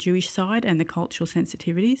content from the Jewish side and the cultural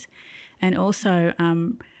sensitivities, and also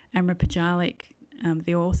Amra Pajalik,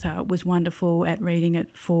 the author, was wonderful at reading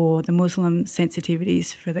it for the Muslim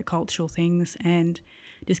sensitivities for the cultural things and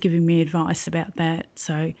just giving me advice about that.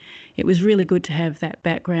 So it was really good to have that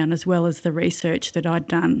background as well as the research that I'd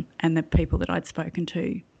done and the people that I'd spoken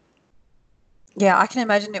to. Yeah, I can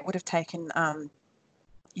imagine it would have taken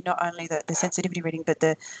not only the sensitivity reading, but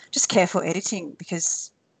the just careful editing,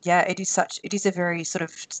 because it is a very sort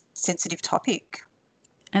of sensitive topic.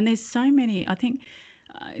 And there's so many, I think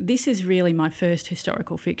this is really my first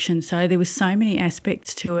historical fiction, so there was so many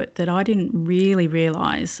aspects to it that I didn't really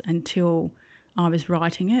realise until I was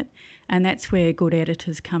writing it, and that's where good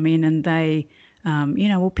editors come in, and they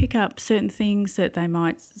will pick up certain things that they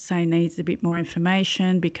might say needs a bit more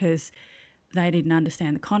information because they didn't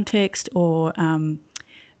understand the context, or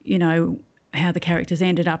how the characters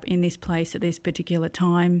ended up in this place at this particular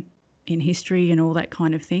time in history and all that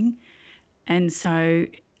kind of thing. And so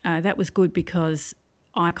that was good because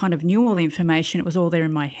I kind of knew all the information. It was all there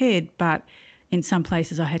in my head, but in some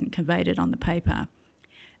places I hadn't conveyed it on the paper.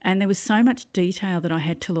 And there was so much detail that I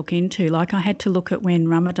had to look into. Like I had to look at when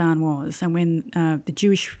Ramadan was and when the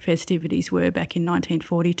Jewish festivities were back in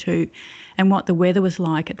 1942 and what the weather was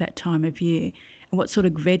like at that time of year and what sort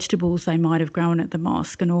of vegetables they might have grown at the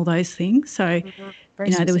mosque and all those things. So,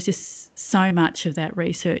 there was just so much of that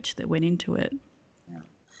research that went into it. Yeah.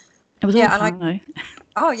 It was all fun though.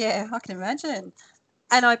 Oh, yeah, I can imagine.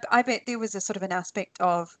 And I bet there was a sort of an aspect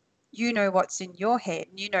of, what's in your head,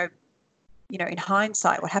 in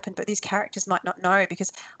hindsight what happened, but these characters might not know,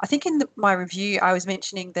 because I think in my review I was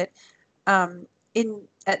mentioning that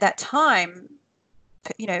at that time,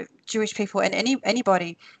 Jewish people and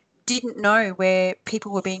anybody didn't know where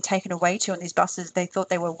people were being taken away to on these buses. They thought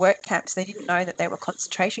they were work camps. They didn't know that they were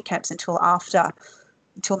concentration camps until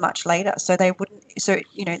much later. So they wouldn't. So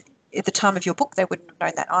at the time of your book, they wouldn't have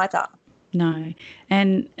known that either. No.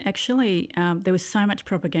 And actually, there was so much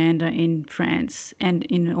propaganda in France and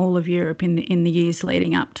in all of Europe in the years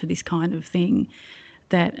leading up to this kind of thing,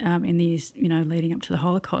 that in the years, leading up to the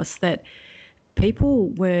Holocaust, that people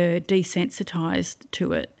were desensitised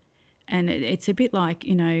to it. And it's a bit like,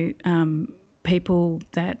 people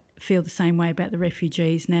that feel the same way about the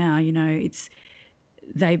refugees now,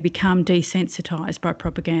 they become desensitised by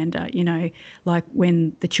propaganda, like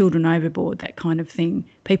when the children overboard, that kind of thing.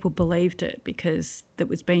 People believed it because that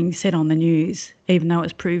was being said on the news, even though it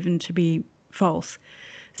was proven to be false.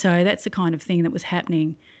 So that's the kind of thing that was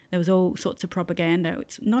happening. There was all sorts of propaganda.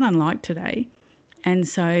 It's not unlike today. And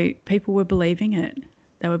so people were believing it.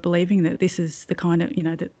 They were believing that this is the kind of,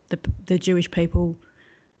 that the Jewish people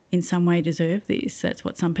in some way deserve this. That's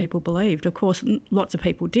what some people believed. Of course, lots of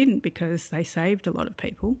people didn't because they saved a lot of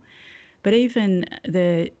people. But even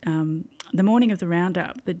the morning of the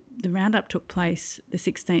roundup, the roundup took place the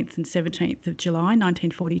 16th and 17th of July,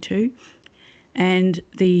 1942, and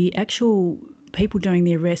the actual people doing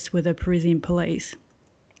the arrests were the Parisian police.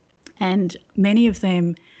 And many of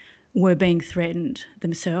them were being threatened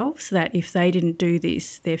themselves that if they didn't do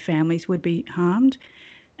this, their families would be harmed.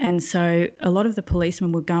 And so a lot of the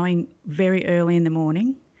policemen were going very early in the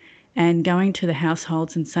morning and going to the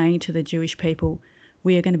households and saying to the Jewish people,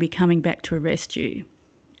 we are going to be coming back to arrest you.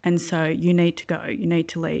 And so you need to go, you need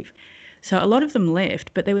to leave. So a lot of them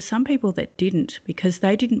left, but there were some people that didn't because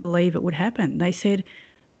they didn't believe it would happen. They said,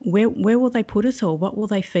 where will they put us all? What will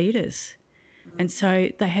they feed us? And so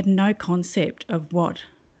they had no concept of what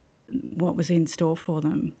was in store for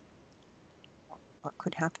them. What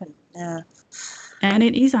could happen, yeah. And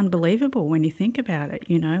it is unbelievable when you think about it,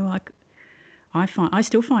 like I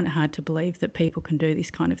still find it hard to believe that people can do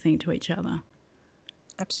this kind of thing to each other.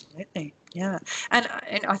 Absolutely, yeah. And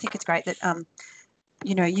I think it's great that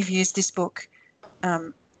you've used this book,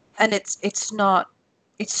 and it's not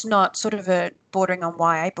sort of a bordering on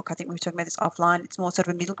YA book. I think we were talking about this offline. It's more sort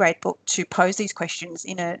of a middle grade book to pose these questions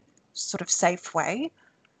in a sort of safe way.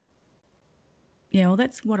 Yeah, well,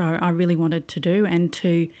 that's what I really wanted to do, and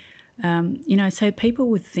to so people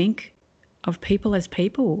would think of people as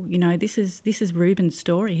people. This is Reuben's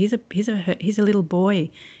story. He's a little boy.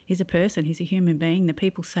 He's a person. He's a human being. The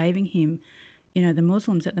people saving him, the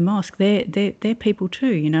Muslims at the mosque, they're people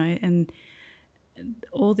too. And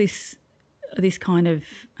all this kind of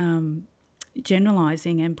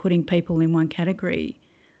generalising and putting people in one category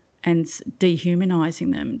and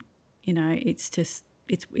dehumanising them,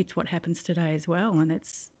 it's what happens today as well, and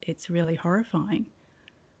it's really horrifying.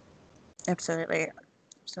 Absolutely.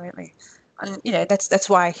 And that's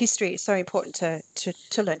why history is so important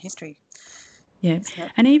to learn history. Yeah.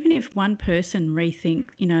 And even if one person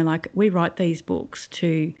rethink, like we write these books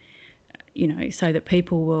to, so that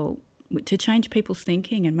people will to change people's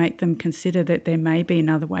thinking and make them consider that there may be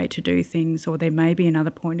another way to do things, or there may be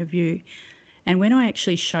another point of view. And when I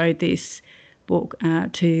actually showed this book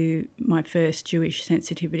to my first Jewish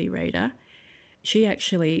sensitivity reader, she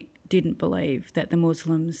actually didn't believe that the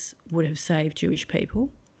Muslims would have saved Jewish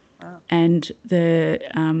people. Wow. And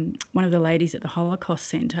one of the ladies at the Holocaust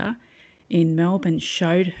Centre in Melbourne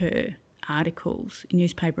showed her articles,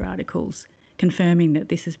 newspaper articles, confirming that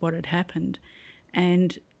this is what had happened.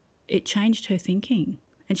 And it changed her thinking.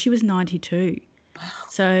 And she was 92. Wow.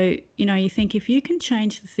 So, you think if you can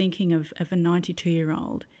change the thinking of a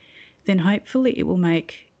 92-year-old, then hopefully it will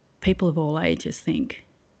make people of all ages think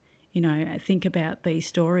about these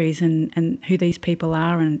stories and who these people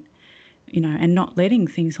are, and and not letting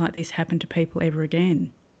things like this happen to people ever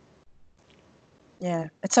again. Yeah,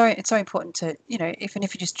 it's so important to, even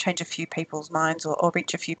if you just change a few people's minds or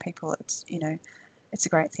reach a few people, it's it's a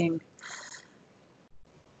great thing.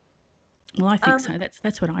 Well, I think so.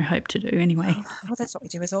 That's what I hope to do anyway. Well, that's what we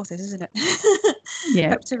do as authors, isn't it?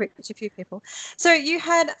 Yeah. Hope to reach a few people. So you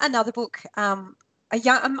had another book,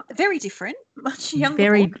 very different, much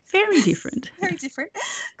younger book. Very different. Very different,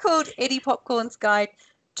 called Eddie Popcorn's Guide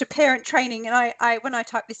to Parent Training. And I when I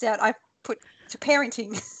typed this out, I put to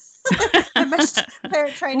parenting. I matched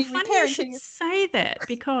parent training with parenting. You should say that,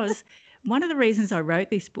 because one of the reasons I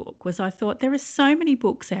wrote this book was I thought there are so many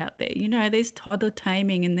books out there. There's toddler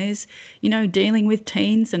taming, and there's, dealing with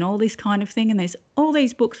teens and all this kind of thing. And there's all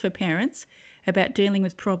these books for parents about dealing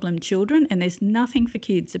with problem children, and there's nothing for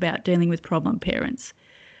kids about dealing with problem parents.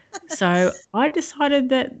 So I decided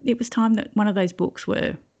that it was time that one of those books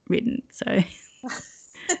were written. So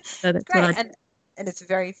that's great. what And it's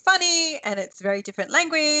very funny, and it's very different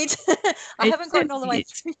language. I haven't gotten all the way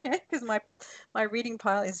through yet because my reading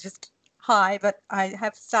pile is just high, but I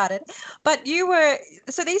have started. But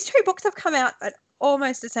so these two books have come out at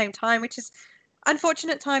almost the same time, which is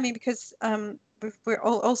unfortunate timing because we're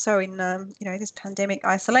all also in this pandemic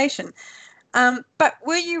isolation. But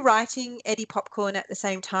were you writing Eddie Popcorn at the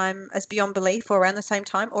same time as Beyond Belief, or around the same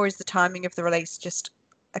time, or is the timing of the release just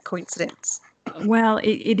a coincidence? Well,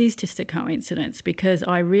 it is just a coincidence, because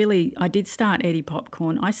I did start Eddie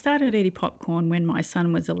Popcorn. I started Eddie Popcorn when my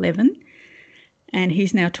son was 11 and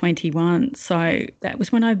he's now 21. So that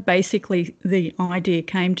was when the idea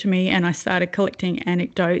came to me, and I started collecting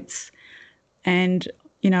anecdotes. And,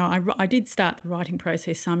 I did start the writing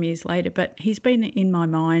process some years later, but he's been in my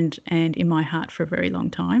mind and in my heart for a very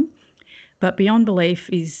long time. But Beyond Belief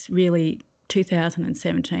is really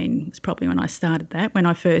 2017 was probably when I started that, when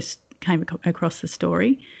I first came across the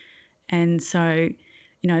story. And so,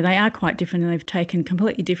 they are quite different, and they've taken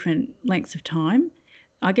completely different lengths of time.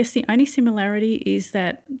 I guess the only similarity is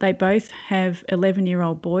that they both have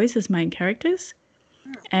 11-year-old boys as main characters,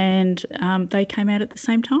 and they came out at the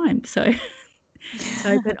same time.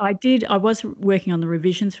 But I was working on the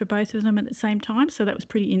revisions for both of them at the same time, so that was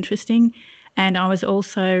pretty interesting. And I was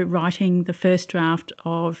also writing the first draft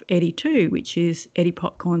of Eddie 2, which is Eddie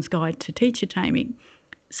Popcorn's Guide to Teacher Taming.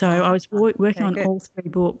 So I was working on all three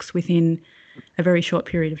books within a very short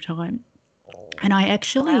period of time. And I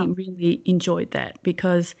actually really enjoyed that,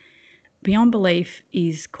 because Beyond Belief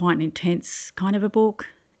is quite an intense kind of a book.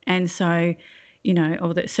 And so,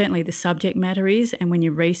 certainly the subject matter is, and when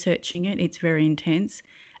you're researching it, it's very intense.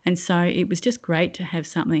 And so it was just great to have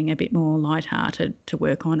something a bit more lighthearted to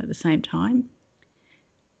work on at the same time.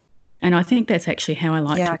 And I think that's actually how I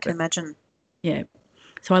like to work. Yeah, I can imagine. Yeah.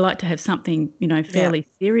 So I like to have something, fairly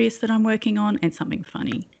serious that I'm working on, and something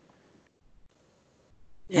funny.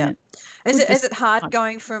 Yeah. Is it hard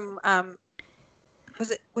going from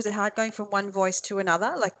was it hard going from one voice to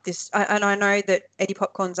another like this? And I know that Eddie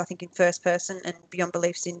Popcorn's, I think, in first person, and Beyond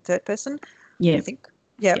Belief's in third person. Yeah. I think.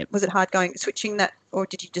 Yeah. Yep. Was it hard switching that, or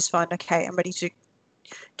did you just find, okay, I'm ready to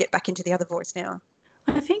get back into the other voice now?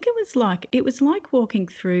 I think it was like walking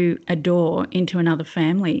through a door into another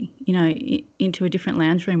family, into a different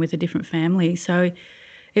lounge room with a different family. So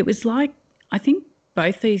it was like, I think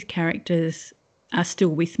both these characters are still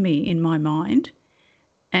with me in my mind.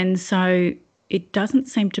 And so it doesn't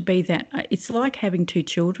seem to be that, it's like having two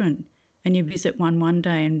children, and you visit one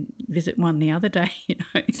day and visit one the other day,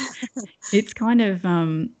 It's kind of,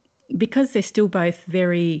 because they're still both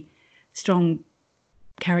very strong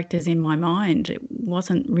characters in my mind, it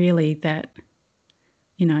wasn't really that,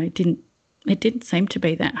 it didn't seem to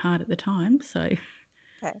be that hard at the time. So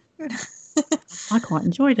okay, good. I quite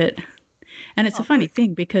enjoyed it. And it's a funny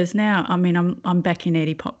thing, because now, I'm back in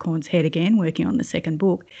Eddie Popcorn's head again, working on the second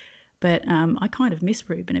book, but I kind of miss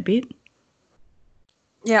Reuben a bit.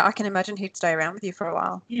 Yeah, I can imagine he'd stay around with you for a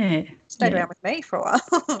while. Yeah. Stayed around with me for a while.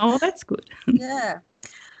 Oh, that's good. Yeah.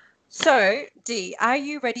 So, Dee, are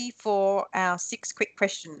you ready for our 6 quick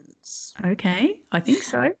questions? Okay, I think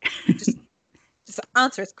so. Just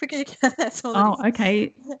answer as quick as you can. That's all Oh, it is.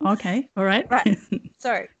 okay. Okay, all right. Right.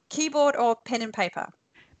 So, keyboard or pen and paper?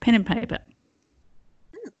 Pen and paper.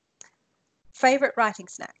 Favorite writing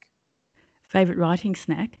snack? Favorite writing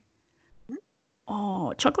snack?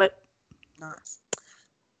 Oh, chocolate. Nice.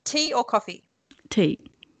 Tea or coffee? Tea.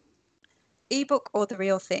 Ebook or the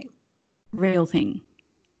real thing? Real thing.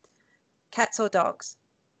 Cats or dogs?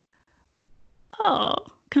 Oh,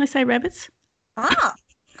 can I say rabbits? Ah,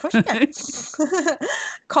 of course you can.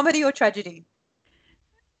 Comedy or tragedy?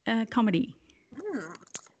 Comedy.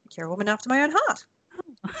 You're a woman after my own heart.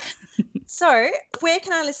 So, where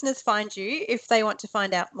can our listeners find you if they want to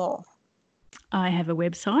find out more? I have a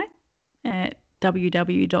website at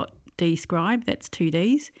www.dscribe, that's 2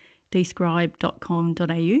 Ds,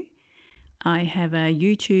 dscribe.com.au. I have a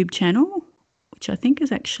YouTube channel, which I think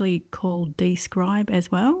is actually called Dscribe as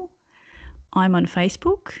well. I'm on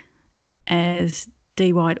Facebook as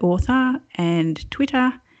D White Author and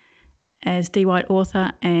Twitter as D White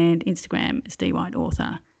Author and Instagram as D White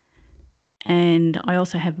Author. And I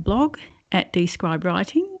also have a blog at Dscribe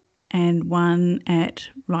Writing and one at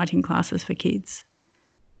Writing Classes for Kids.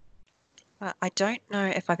 I don't know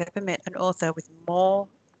if I've ever met an author with more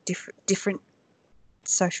different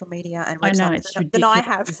social media and I know, it's websites than I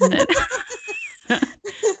have. isn't it?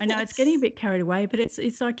 I know it's getting a bit carried away, but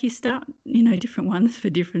it's like you start, different ones for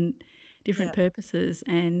different Yeah. purposes,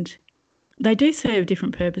 and they do serve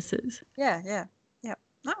different purposes. Yeah.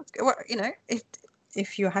 No, well,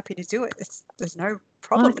 if you're happy to do it, there's no Well,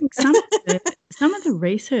 problem. I think some of the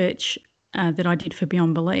research that I did for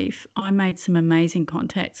Beyond Belief, I made some amazing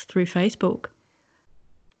contacts through Facebook.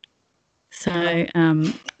 So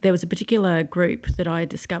there was a particular group that I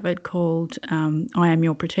discovered called I Am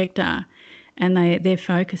Your Protector, and their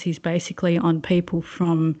focus is basically on people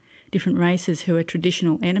from different races who are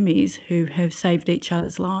traditional enemies who have saved each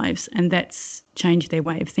other's lives, and that's changed their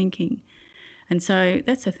way of thinking. And so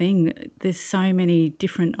that's the thing. There's so many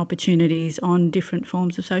different opportunities on different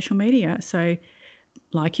forms of social media. So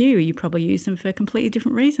like you probably use them for completely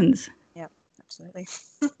different reasons. Yeah, absolutely.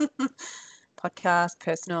 Podcast,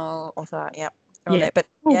 personal, author, all there. But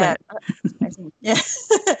all yeah, that. it's amazing. Yeah,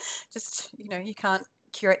 just you can't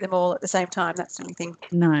curate them all at the same time. That's the only thing.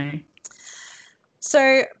 No.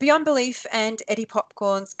 So, Beyond Belief and Eddie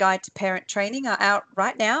Popcorn's Guide to Parent Training are out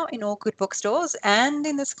right now in all good bookstores and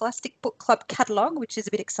in the Scholastic Book Club catalogue, which is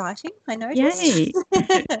a bit exciting, I noticed. Yay.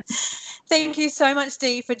 Thank you so much,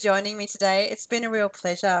 Dee, for joining me today. It's been a real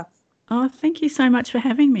pleasure. Oh, thank you so much for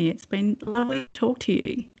having me. It's been lovely to talk to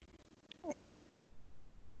you.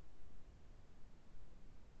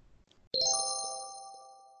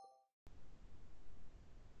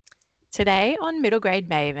 Today on Middle Grade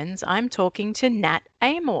Mavens, I'm talking to Nat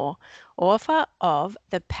Amor, author of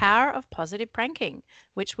The Power of Positive Pranking,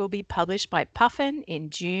 which will be published by Puffin in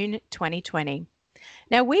June 2020.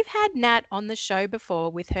 Now, we've had Nat on the show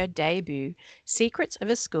before with her debut, Secrets of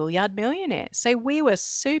a Schoolyard Millionaire, so we were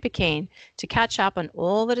super keen to catch up on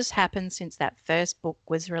all that has happened since that first book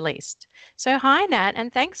was released. So hi, Nat,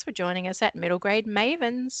 and thanks for joining us at Middle Grade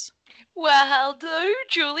Mavens. Well,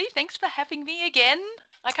 Julie, thanks for having me again.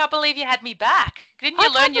 I can't believe you had me back. Didn't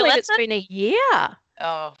you learn your lesson? It's been a year.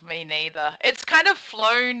 Oh, me neither. It's kind of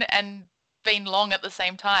flown and been long at the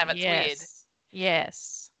same time. It's weird.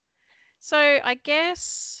 Yes. So I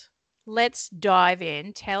guess let's dive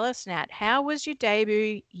in. Tell us, Nat, how was your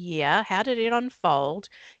debut year? How did it unfold?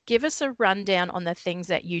 Give us a rundown on the things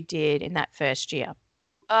that you did in that first year.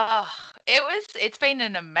 It's been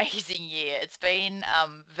an amazing year. It's been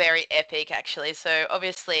very epic, actually. So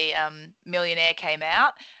obviously Millionaire came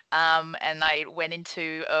out and I went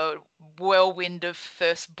into a whirlwind of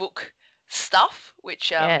first book stuff,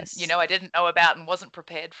 which I didn't know about and wasn't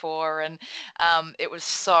prepared for, and it was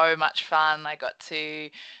so much fun. I got to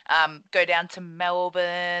go down to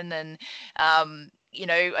Melbourne, and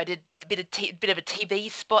I did a bit of a TV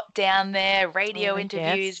spot down there, radio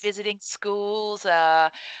interviews, visiting schools, so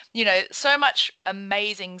much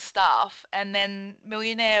amazing stuff. And then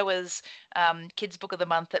Millionaire was Kids Book of the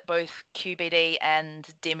Month at both QBD and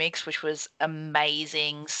Dymocks, which was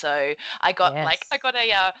amazing. So I got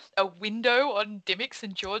a window on Dymocks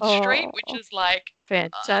and George Street, which is like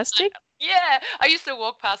fantastic. Yeah, I used to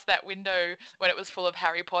walk past that window when it was full of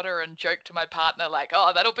Harry Potter and joke to my partner like,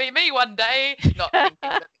 oh, that'll be me one day, not thinking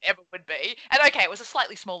that it ever would be. And okay, it was a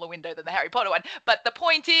slightly smaller window than the Harry Potter one, but the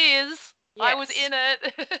point is, I was in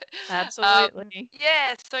it. Absolutely.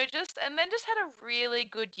 So just had a really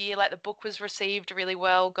good year. Like, the book was received really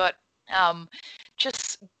well, got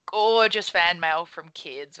just gorgeous fan mail from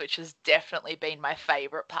kids, which has definitely been my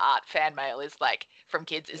favorite part. Fan mail is like from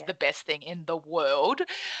kids is the best thing in the world.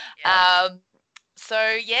 Yeah.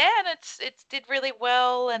 So yeah, and it's did really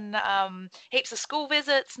well, and heaps of school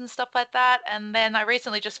visits and stuff like that. And then I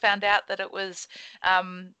recently just found out that it was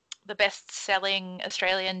the best-selling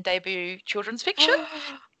Australian debut children's fiction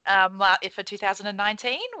for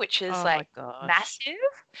 2019, which is Oh my like gosh. massive.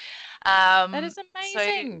 That is So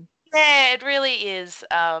amazing. yeah, it really is.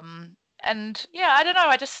 And yeah, I don't know.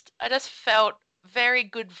 I just felt very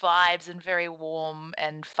good vibes and very warm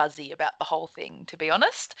and fuzzy about the whole thing, to be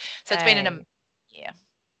honest. So it's been Hey. yeah.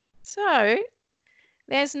 So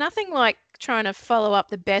there's nothing like trying to follow up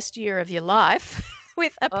the best year of your life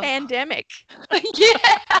with a Oh. pandemic.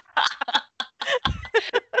 Yeah.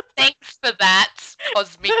 Thanks for that,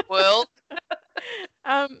 Cosmic World.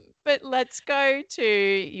 But let's go to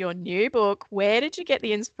your new book. Where did you get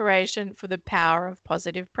the inspiration for the power of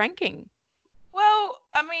positive pranking? Well,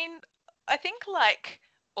 I mean, I think like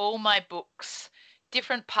all my books,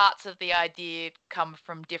 different parts of the idea come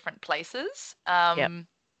from different places. Uh,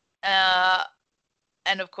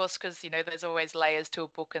 and of course, because there's always layers to a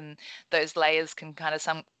book, and those layers can kind of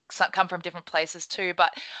some come from different places too.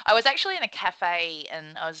 But I was actually in a cafe,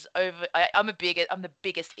 and I was I'm the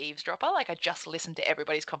biggest eavesdropper. Like I just listen to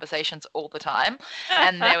everybody's conversations all the time,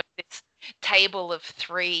 and there was this table of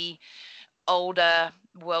three older,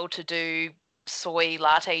 well-to-do soy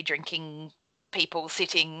latte drinking people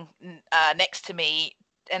sitting next to me,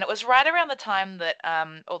 and it was right around the time that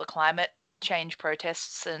all the climate change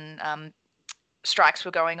protests and strikes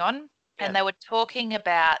were going on, and they were talking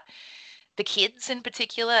about the kids in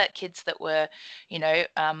particular, kids that were,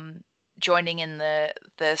 joining in the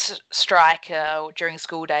strike during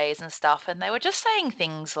school days and stuff, and they were just saying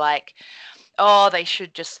things like, "Oh, they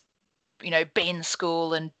should just, be in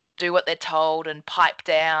school and do what they're told and pipe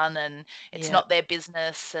down, and it's not their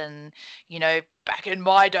business, and back in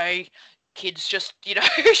my day." Kids just,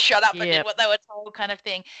 shut up and did what they were told, kind of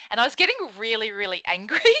thing. And I was getting really, really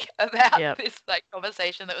angry about this like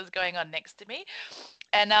conversation that was going on next to me.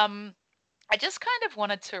 And I just kind of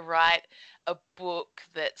wanted to write a book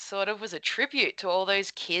that sort of was a tribute to all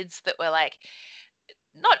those kids that were like,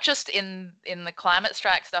 not just in the climate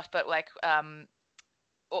strike stuff, but like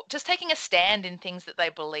or just taking a stand in things that they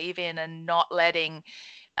believe in, and not letting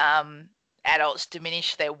adults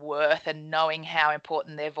diminish their worth, and knowing how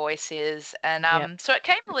important their voice is. And so it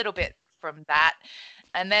came a little bit from that.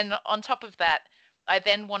 And then on top of that, I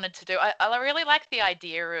then wanted to do, I really like the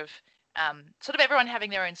idea of sort of everyone having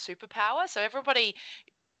their own superpower. So everybody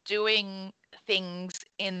doing things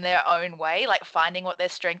in their own way, like finding what their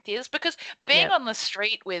strength is, because being on the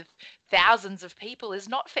street with thousands of people is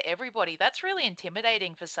not for everybody. That's really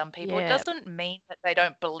intimidating for some people. It doesn't mean that they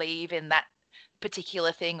don't believe in that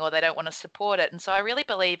particular thing or they don't want to support it. And so I really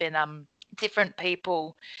believe in different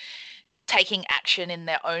people taking action in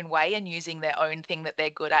their own way and using their own thing that they're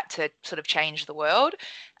good at to sort of change the world.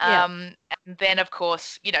 And then of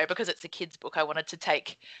course, because it's a kid's book, I wanted to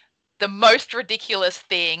take the most ridiculous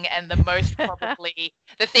thing, and the most probably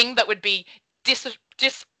the thing that would be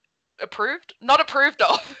disapproved, not approved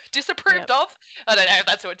of, disapproved of. I don't know if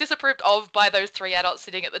that's what disapproved of by those three adults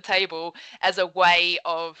sitting at the table, as a way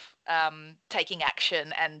of taking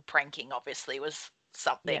action. And pranking obviously was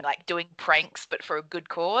something like doing pranks, but for a good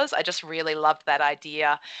cause. I just really loved that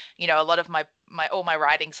idea. A lot of my all my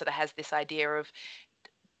writing sort of has this idea of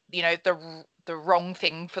the wrong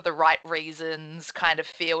thing for the right reasons kind of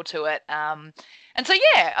feel to it. And so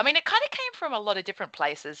yeah, I mean, it kind of came from a lot of different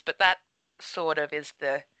places, but that sort of is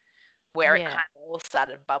where it kind of all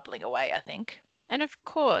started bubbling away, I think. And of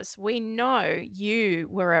course, we know you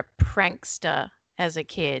were a prankster as a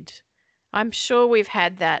kid. I'm sure we've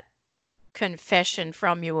had that confession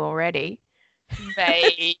from you already.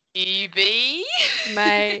 Maybe.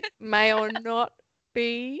 may or not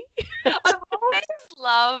be. I've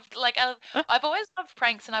always loved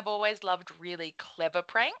pranks, and I've always loved really clever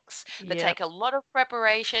pranks that take a lot of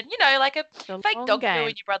preparation. Like a fake dog poo in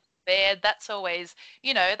your brother's bed. That's always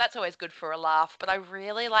good for a laugh. But I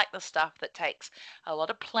really like the stuff that takes a lot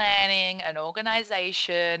of planning and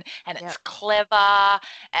organization, and it's clever,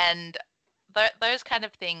 and those kind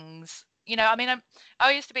of things. I mean,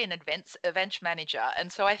 I used to be an event manager, and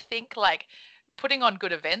so I think like putting on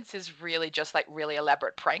good events is really just like really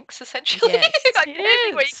elaborate pranks, essentially. Yes, like it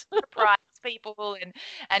anything where you is. can surprise people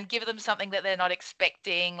and give them something that they're not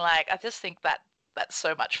expecting. Like I just think that's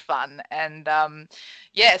so much fun. And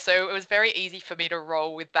so it was very easy for me to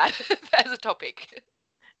roll with that as a topic.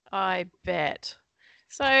 I bet.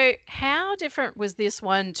 So, how different was this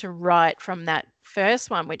one to write from that first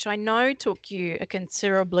one, which I know took you a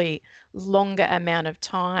considerably longer amount of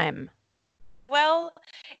time? Well,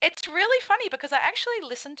 it's really funny because I actually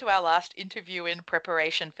listened to our last interview in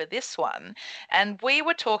preparation for this one, and we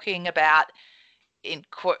were talking about, in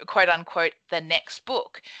quote unquote, the next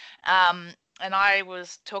book. And I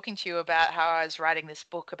was talking to you about how I was writing this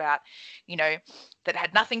book about, that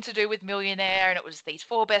had nothing to do with Millionaire, and it was these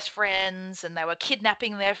four best friends, and they were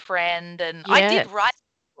kidnapping their friend. And I did write Yes.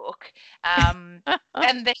 the book,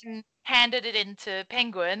 and then handed it into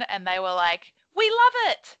Penguin, and they were like, "We love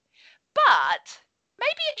it, but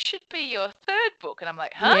maybe it should be your third book." And I'm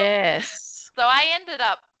like, huh? Yes. So I ended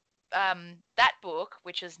up, that book,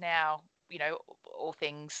 which is now, all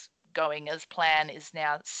things going as plan, is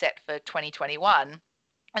now set for 2021.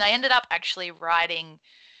 And I ended up actually writing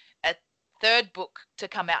a third book to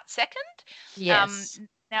come out second. Yes.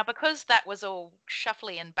 Now, because that was all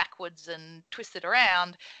shuffly and backwards and twisted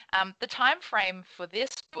around, the time frame for this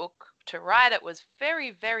book to write it was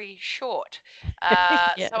very, very short.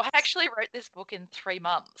 Yes. So I actually wrote this book in 3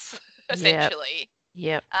 months, Yep. essentially.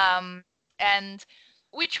 Yep. And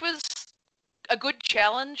which was a good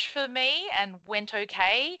challenge for me and went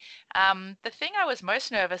okay. The thing I was most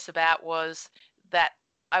nervous about was that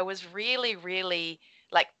I was really, really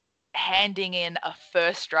like handing in a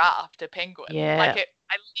first draft to Penguin. Yeah.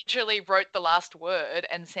 I literally wrote the last word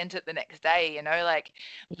and sent it the next day, I Yep.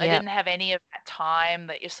 didn't have any of that time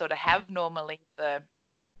that you sort of have normally for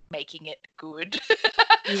making it good.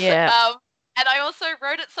 Yeah. And I also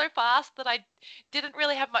wrote it so fast that I didn't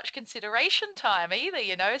really have much consideration time either.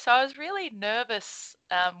 So I was really nervous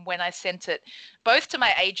when I sent it both to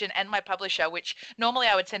my agent and my publisher, which normally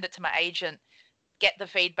I would send it to my agent, get the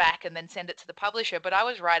feedback, and then send it to the publisher. But I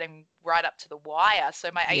was writing right up to the wire.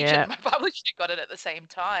 So my agent and my publisher got it at the same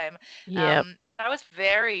time. Yep. I was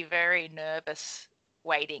very, very nervous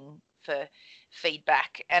waiting for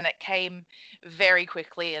feedback, and it came very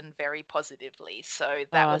quickly and very positively. So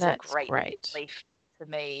that was a That's great great. relief for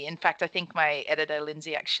me. In fact, I think my editor,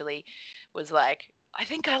 Lindsay, actually was like, "I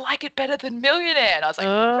think I like it better than Millionaire." And I was like,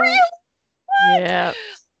 "Really? What?" Yeah.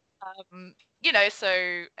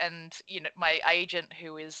 My agent,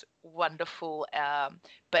 who is wonderful,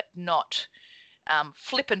 but not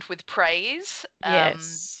flippant with praise,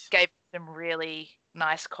 Yes. gave some really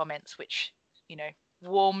nice comments, which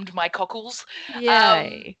warmed my cockles.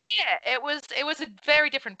 Yay. It was a very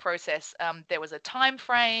different process. There was a time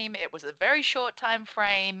frame. It was a very short time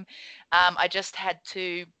frame. I just had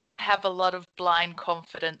to have a lot of blind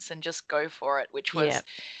confidence and just go for it, which was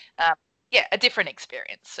a different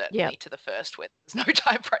experience certainly to the first, where there's no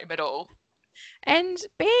time frame at all. And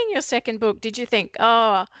being your second book, did you think,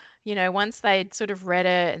 once they'd sort of read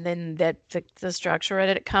it and then the structure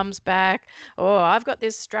edit comes back, I've got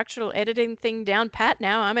this structural editing thing down pat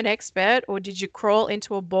now, I'm an expert? Or did you crawl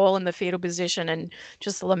into a ball in the fetal position and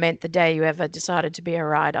just lament the day you ever decided to be a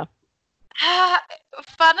writer?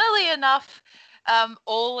 Funnily enough,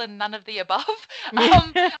 all and none of the above.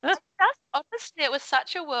 Honestly, it was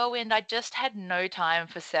such a whirlwind. I just had no time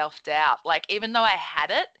for self-doubt. Like, even though I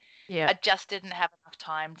had it, I just didn't have enough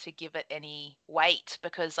time to give it any weight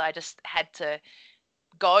because I just had to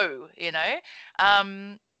go. I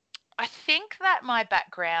think that my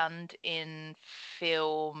background in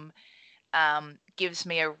film gives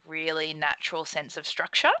me a really natural sense of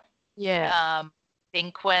structure. I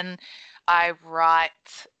think when I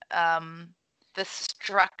write, the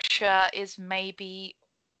structure is maybe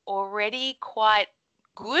already quite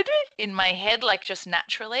good in my head, like just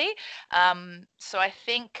naturally. So I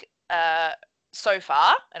think so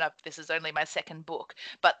far, and this is only my second book,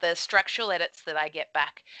 but the structural edits that I get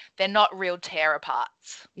back, they're not real tear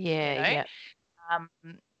aparts.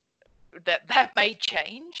 That may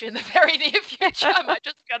change in the very near future. I might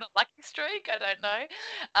just go on a lucky streak. I don't know.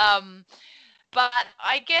 But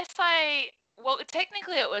I guess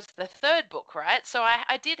technically it was the third book, right? So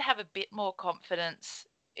I did have a bit more confidence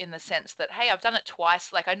in the sense that, hey, I've done it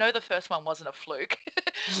twice. Like, I know the first one wasn't a fluke.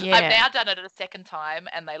 I've now done it a second time,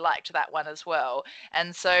 and they liked that one as well.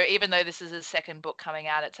 And so even though this is a second book coming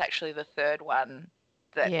out, it's actually the third one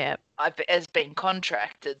that has been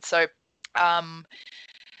contracted. So, I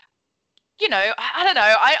don't know.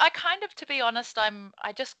 I kind of, to be honest,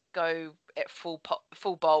 I just go at full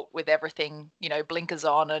bolt with everything, blinkers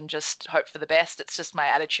on, and just hope for the best. It's just my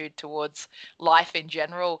attitude towards life in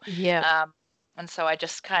general. And so I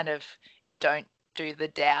just kind of don't do the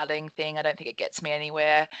doubting thing. I don't think it gets me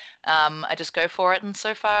anywhere. I just go for it, and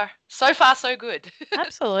so far, so good.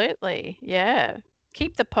 Absolutely. Yeah.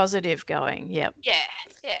 Keep the positive going. Yep. Yeah.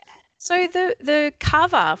 So the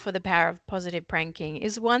cover for The Power of Positive Pranking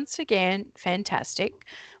is once again fantastic.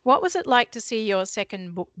 What was it like to see your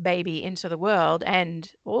second book baby into the world?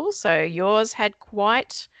 And also yours had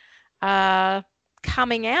quite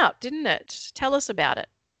coming out, didn't it? Tell us about it.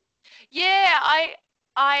 Yeah, I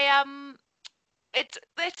it's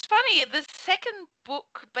funny. The second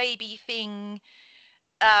book baby thing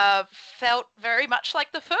felt very much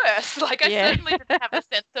like the first. Like I Yeah. certainly didn't have a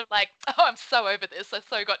sense of like, oh, I'm so over this. I've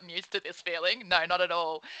so gotten used to this feeling. No, not at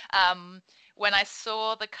all. When I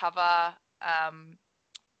saw the cover,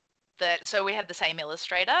 so we had the same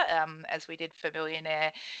illustrator as we did for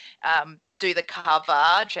Millionaire do the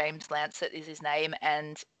cover. James Lancet is his name,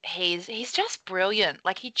 and he's just brilliant.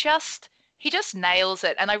 Like he just nails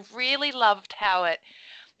it, and I really loved how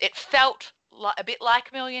it felt a bit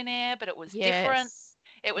like Millionaire, but it was different. Yes.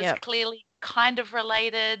 It was Yep. clearly kind of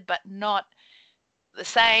related, but not the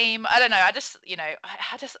same. I don't know. I just,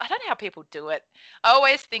 I don't know how people do it. I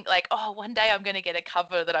always think like, oh, one day I'm going to get a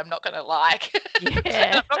cover that I'm not going to like.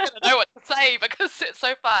 Yeah. I'm not going to know what to say because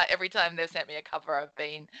so far every time they've sent me a cover, I've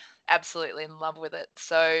been absolutely in love with it.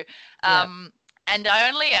 So, Yep. and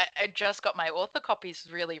I just got my author copies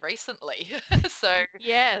really recently. So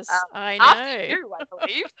Yes, I after know. you, I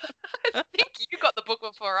believe. I think you got the book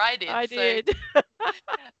before I did. I So did.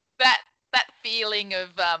 that feeling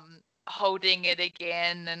of holding it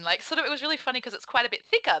again, and like sort of, it was really funny because it's quite a bit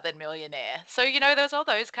thicker than Millionaire. So there's all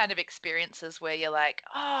those kind of experiences where you're like,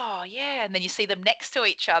 oh yeah, and then you see them next to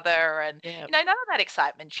each other, and Yep. none of that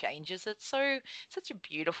excitement changes. It's such a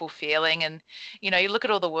beautiful feeling, and you look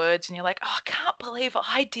at all the words and you're like, oh, I can't believe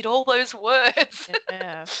I did all those words.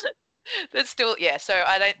 Yeah. There's still, yeah. So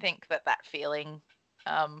I don't think that feeling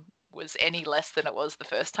was any less than it was the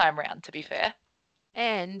first time round, to be fair.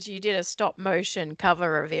 And you did a stop motion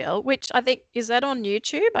cover reveal, which I think, is that on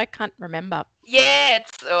YouTube? I can't remember. Yeah,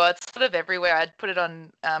 it's sort of everywhere. I'd put it on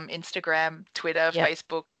Instagram, Twitter, Yep.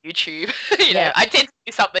 Facebook, YouTube. Yep. I tend to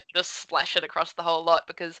do something, just splash it across the whole lot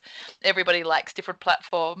because everybody likes different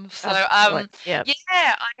platforms. So Of course. Yep.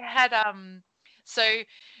 yeah, I had so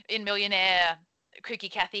in Millionaire, Kooky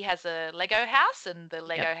Kathy has a Lego house, and the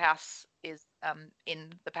Lego house is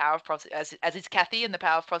in the Power of Positive, as is Kathy in the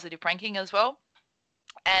Power of Positive Pranking as well.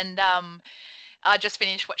 And I just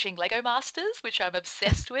finished watching Lego Masters, which I'm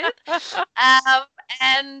obsessed with.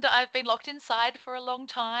 And I've been locked inside for a long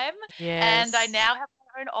time. And I Yes. now have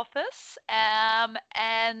my own office.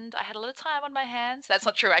 And I had a lot of time on my hands. That's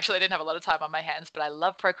not true. Actually, I didn't have a lot of time on my hands, but I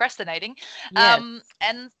love procrastinating. Yes.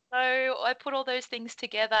 And so I put all those things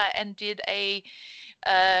together and did a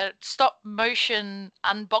stop motion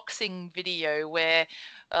unboxing video where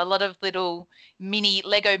a lot of little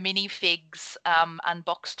Lego minifigs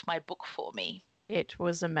unboxed my book for me. It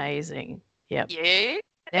was amazing. Yep. Yeah.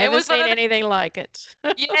 Never seen anything like it.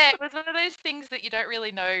 Yeah, it was one of those things that you don't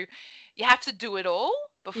really know. You have to do it all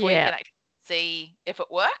before you can actually see if it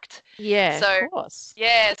worked. Yeah, So, of course.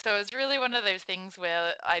 yeah, so it was really one of those things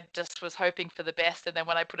where I just was hoping for the best, and then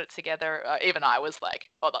when I put it together, even I was like,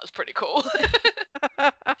 "Oh, that was pretty cool."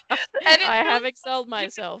 I have excelled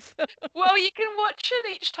myself. Well, you can watch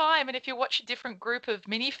it each time, and if you watch a different group of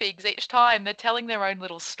minifigs each time, they're telling their own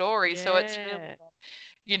little story. So it's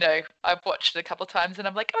really, I've watched it a couple of times, and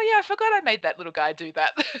I'm like, oh yeah, I forgot I made that little guy do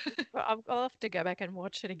that. I'll have to go back and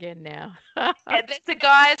watch it again now. And there's the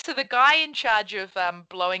guy in charge of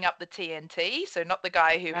blowing up the TNT. So not the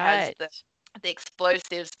guy who has the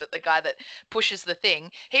explosives, but the guy that pushes the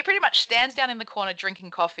thing. He pretty much stands down in the corner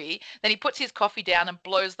drinking coffee. Then he puts his coffee down and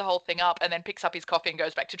blows the whole thing up, and then picks up his coffee and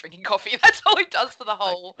goes back to drinking coffee. That's all he does for the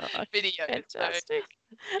whole video. Fantastic.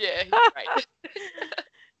 So, yeah, he's great.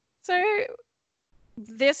 So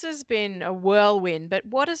this has been a whirlwind, but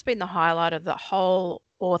what has been the highlight of the whole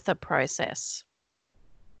author process?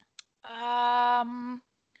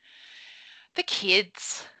 The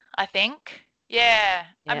kids, I think. Yeah.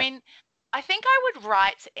 I mean, I think I would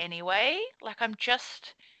write anyway. Like I'm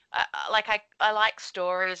just I like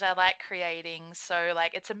stories. I like creating. So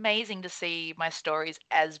like it's amazing to see my stories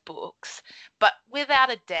as books. But without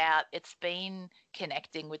a doubt, it's been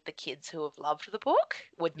connecting with the kids who have loved the book,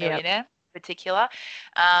 with Millionaire in particular.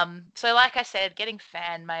 So like I said, getting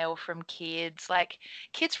fan mail from kids. Like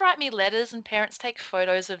kids write me letters and parents take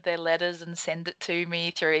photos of their letters and send it to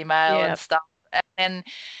me through email and stuff. And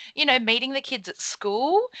meeting the kids at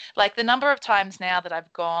school, like the number of times now that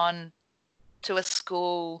I've gone to a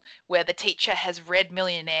school where the teacher has read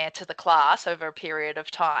Millionaire to the class over a period of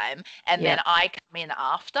time, and then I come in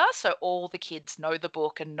after, so all the kids know the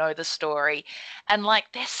book and know the story, and like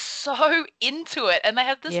they're so into it, and they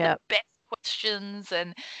have this the best questions,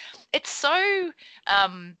 and it's so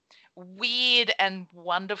weird and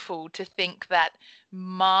wonderful to think that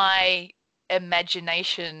my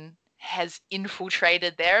imagination has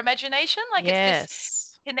infiltrated their imagination. Like it's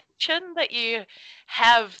this Yes. connection that you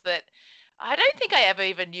have that I don't think I ever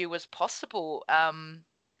even knew was possible.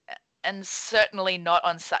 And certainly not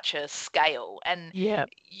on such a scale. And Yeah.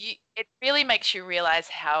 it really makes you realize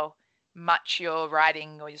how much your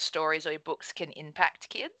writing or your stories or your books can impact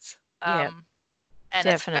kids. Yeah. And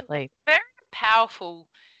Definitely. it's a very powerful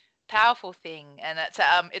thing. And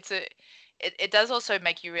it does also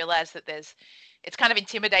make you realize that it's kind of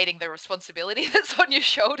intimidating, the responsibility that's on your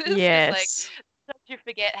shoulders. 'Cause, like, Yes. don't you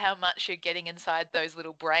forget how much you're getting inside those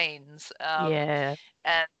little brains. Yeah.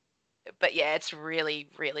 But yeah, it's really,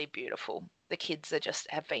 really beautiful. The kids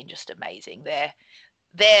have been just amazing.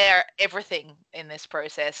 They're everything in this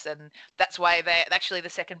process, and that's why the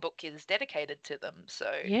second book is dedicated to them.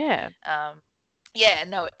 So Yeah. yeah,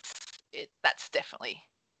 no, that's definitely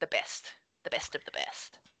the best of the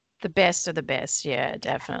best. The best of the best. Yeah,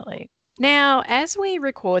 definitely. Now, as we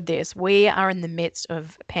record this, we are in the midst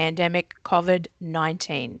of pandemic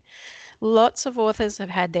COVID-19. Lots of authors have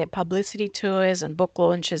had their publicity tours and book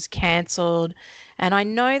launches cancelled, and I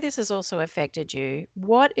know this has also affected you.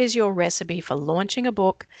 What is your recipe for launching a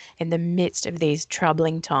book in the midst of these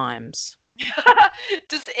troubling times?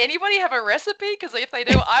 Does anybody have a recipe? Because if they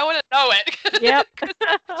do, I want to know it. Yep.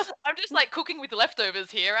 I'm just like cooking with leftovers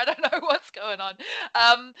here. I don't know what's going on.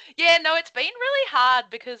 Yeah, no, it's been really hard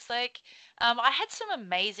because I had some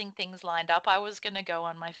amazing things lined up. I was going to go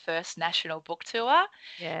on my first national book tour.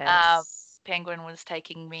 Yes. Penguin was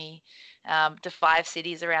taking me to 5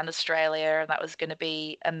 cities around Australia, and that was going to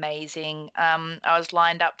be amazing. I was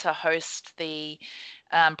lined up to host the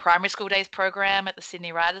primary school days program at the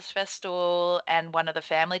Sydney Writers Festival, and one of the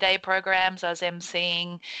family day programs I was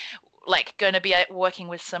emceeing. Like, going to be working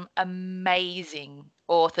with some amazing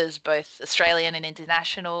authors, both Australian and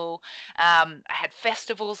international. I had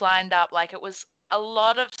festivals lined up. Like, it was a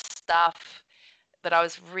lot of stuff that I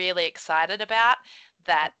was really excited about.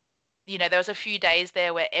 That, there was a few days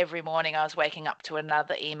there where every morning I was waking up to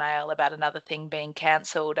another email about another thing being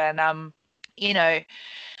cancelled. And I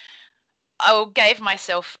gave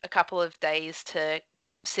myself a couple of days to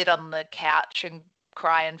sit on the couch and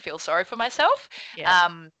cry and feel sorry for myself. Yeah.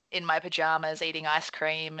 In my pajamas, eating ice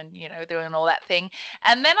cream and, doing all that thing.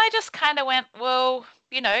 And then I just kind of went, well,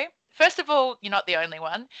 first of all, you're not the only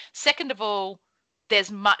one. Second of all,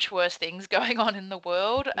 there's much worse things going on in the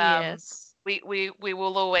world. Yes. We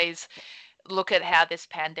will always look at how this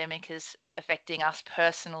pandemic is affecting us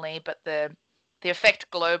personally, but the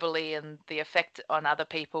effect globally and the effect on other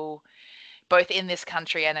people, both in this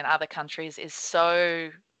country and in other countries, is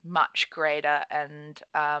so much greater. And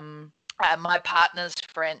my partner's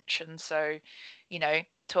French, and so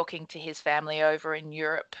talking to his family over in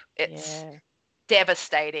Europe, it's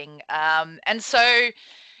devastating. And so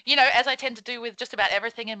as I tend to do with just about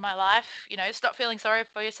everything in my life, stop feeling sorry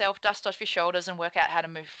for yourself, dust off your shoulders, and work out how to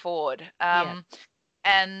move forward.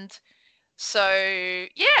 And so,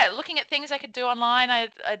 yeah, looking at things I could do online.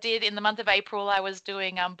 I did, in the month of April, I was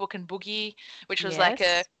doing Book and Boogie, which was like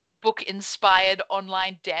a book-inspired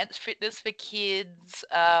online dance fitness for kids.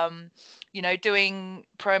 Doing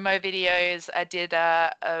promo videos. I did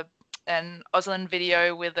an Auslan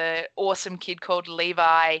video with an awesome kid called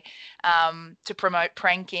Levi to promote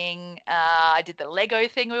pranking. I did the Lego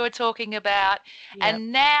thing we were talking about.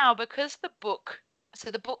 And now, because the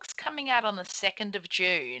book's coming out on the 2nd of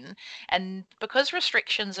June, and because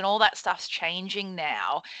restrictions and all that stuff's changing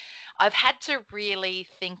now, I've had to really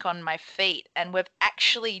think on my feet, and we've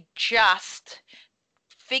actually just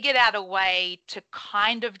figured out a way to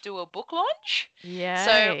kind of do a book launch.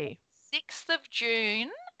 Yay. So 6th of June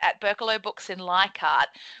at Berkelo Books in Leichhardt,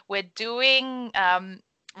 we're doing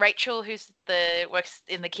Rachel, who's works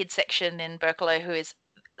in the kids section in Berkelo, who is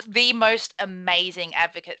the most amazing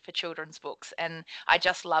advocate for children's books, and I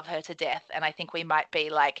just love her to death, and I think we might be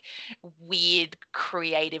like weird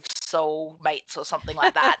creative soul mates or something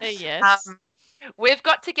like that. Yes. We've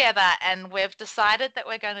got together and we've decided that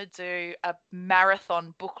we're going to do a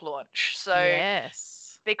marathon book launch. So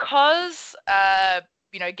because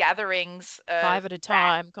gatherings 5 at a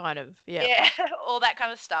time, kind of. Yeah, all that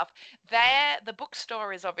kind of stuff. The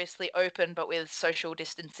bookstore is obviously open, but with social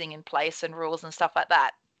distancing in place and rules and stuff like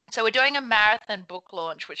that. So we're doing a marathon book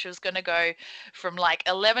launch, which is going to go from like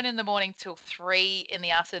 11 in the morning till 3 in the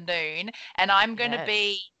afternoon, and I'm going to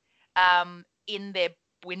be in their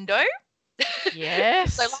window.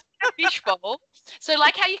 Yes. So like a fishbowl. So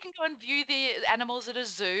like how you can go and view the animals at a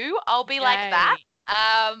zoo, I'll be like that.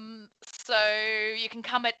 So you can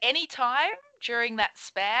come at any time during that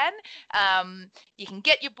span. You can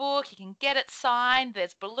get your book, you can get it signed.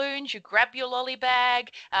 There's balloons, you grab your lolly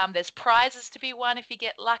bag. There's prizes to be won if you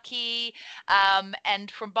get lucky.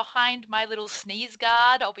 And from behind my little sneeze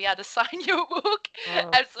guard, I'll be able to sign your book. Oh,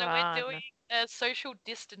 And so fun. we're doing a social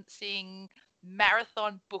distancing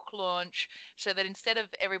marathon book launch so that instead of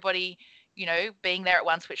everybody being there at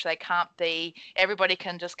once, which they can't be, everybody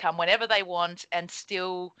can just come whenever they want and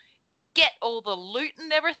still get all the loot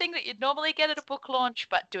and everything that you'd normally get at a book launch,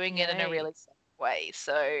 but doing it in a really safe way.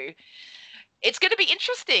 So it's going to be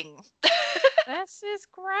interesting. This is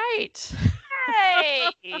great. Yay!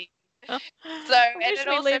 So, I and wish it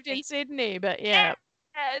we also lived in Sydney, but yeah.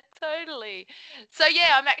 Yeah, totally. So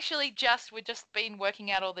yeah, I'm actually we've just been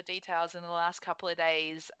working out all the details in the last couple of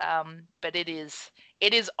days. But it is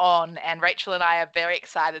on, and Rachel and I are very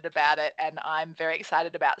excited about it, and I'm very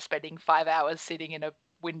excited about spending 5 hours sitting in a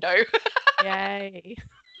window. Yay.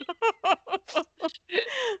 So,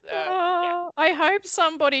 Oh, I hope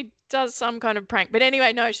somebody does some kind of prank. But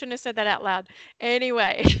anyway, no, I shouldn't have said that out loud.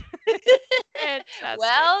 Anyway. Fantastic.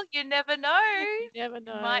 Well, you never know. You never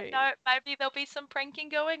know. You might know. Maybe there'll be some pranking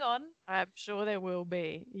going on. I'm sure there will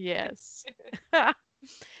be. Yes.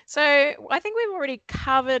 So I think we've already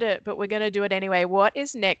covered it, but we're going to do it anyway. What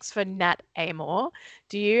is next for Nat Amor?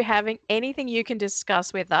 Do you have anything you can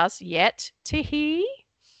discuss with us yet, Tihi?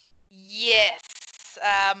 Yes.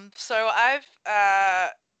 So I've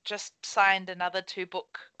just signed another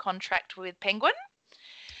 2-book contract with Penguin.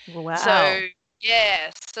 Wow. So yeah,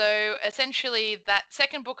 so essentially that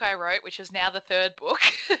second book I wrote, which is now the 3rd book.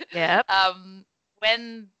 Yep.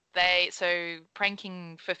 When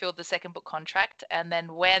Pranking fulfilled the 2nd book contract, and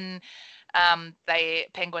then when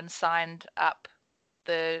Penguin signed up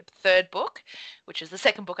the 3rd book, which is the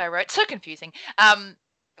 2nd book I wrote, so confusing.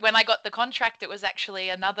 When I got the contract, it was actually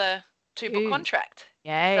another 2-book contract.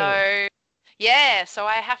 Yay. So yeah, so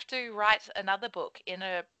I have to write another book in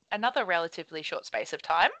another relatively short space of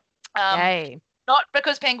time. Yay. Not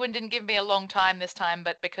because Penguin didn't give me a long time this time,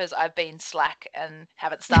 but because I've been slack and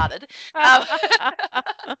haven't started.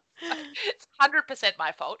 It's 100%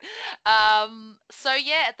 my fault. So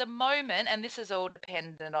yeah, at the moment, and this is all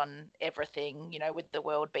dependent on everything, with the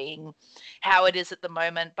world being how it is at the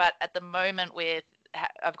moment. But at the moment,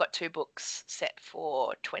 I've got 2 books set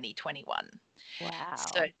for 2021. Wow.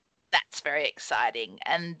 So that's very exciting.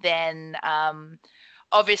 And then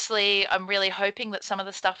obviously, I'm really hoping that some of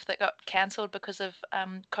the stuff that got cancelled because of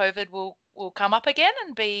COVID will come up again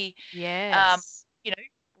and be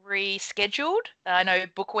rescheduled. I know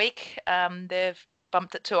Book Week, they've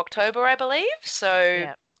bumped it to October, I believe.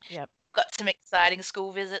 So yep. Got some exciting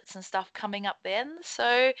school visits and stuff coming up then.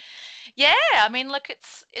 So yeah, I mean, look,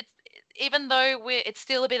 it's even though it's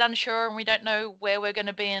still a bit unsure and we don't know where we're going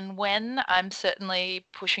to be and when, I'm certainly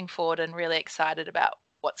pushing forward and really excited about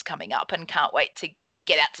what's coming up and can't wait to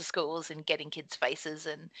get out to schools and get in kids' faces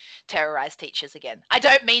and terrorize teachers again. I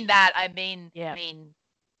don't mean that. I mean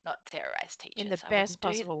not terrorize teachers. In the best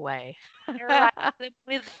possible way. Terrorize them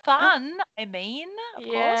with fun, I mean, of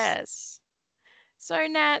course. Yes. So,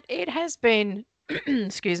 Nat, it has been,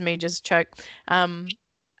 excuse me, just choke, an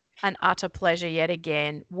utter pleasure yet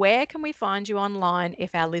again. Where can we find you online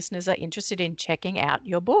if our listeners are interested in checking out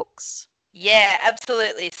your books? Yeah,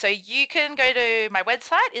 absolutely. So you can go to my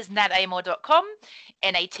website is natamor.com,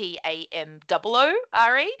 NATAMOORE.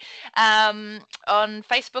 On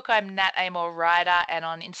Facebook, I'm Nat Amor Writer, and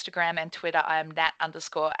on Instagram and Twitter, I'm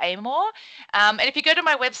Nat_Amor. And if you go to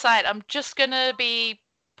my website, I'm just going to be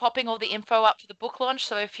popping all the info up for the book launch.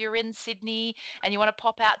 So if you're in Sydney and you want to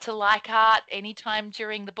pop out to Leichhardt anytime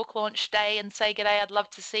during the book launch day and say g'day, I'd love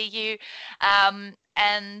to see you.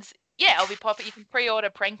 And yeah, I'll be popping. You can pre-order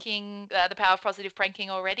Pranking, The Power of Positive Pranking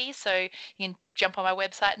already. So you can jump on my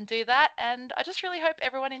website and do that. And I just really hope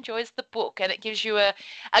everyone enjoys the book and it gives you a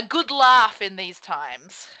good laugh in these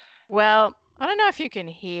times. Well, I don't know if you can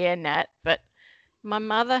hear, Nat, but my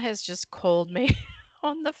mother has just called me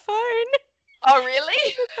on the phone. Oh, really?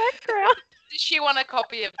 In the background. Does she want a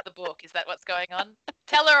copy of the book? Is that what's going on?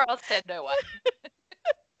 Tell her I'll send her one.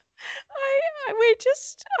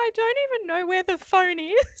 I don't even know where the phone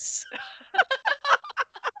is.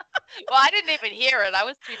 Well, I didn't even hear it. I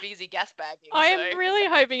was too busy gas bagging. I am really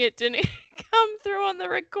hoping it didn't come through on the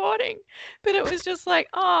recording. But it was just like,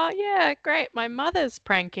 oh, yeah, great. My mother's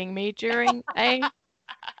pranking me during a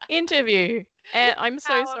interview. And I'm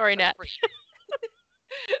so sorry, Nat.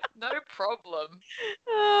 No problem.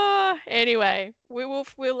 Anyway, we'll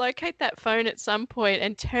locate that phone at some point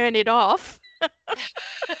and turn it off.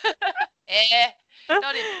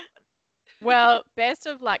 Not even. Well, best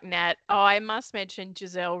of luck, Nat. Oh, I must mention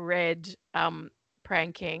Giselle Red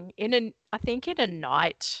pranking I think in a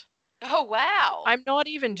night. Oh, wow. I'm not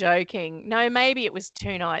even joking. No, maybe it was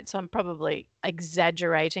 2 nights. I'm probably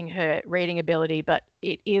exaggerating her reading ability, but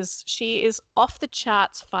she is off the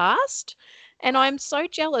charts fast. And I'm so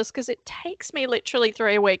jealous because it takes me literally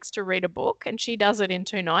 3 weeks to read a book and she does it in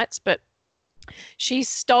 2 nights. But she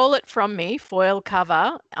stole it from me, foil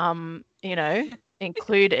cover,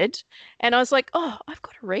 included. And I was like, oh, I've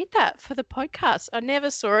got to read that for the podcast. I never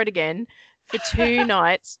saw it again for 2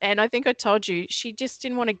 nights. And I think I told you she just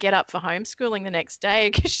didn't want to get up for homeschooling the next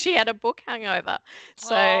day because she had a book hangover.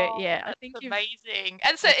 So yeah, I think amazing.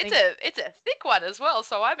 And so it's a thick one as well.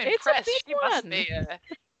 So I'm impressed. She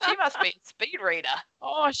must be a speed reader.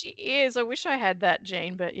 Oh, she is. I wish I had that,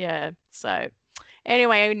 Jean, but yeah. So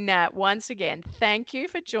anyway, Nat, once again, thank you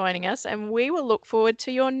for joining us, and we will look forward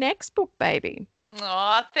to your next book, baby.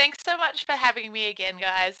 Oh, thanks so much for having me again,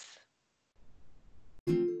 guys.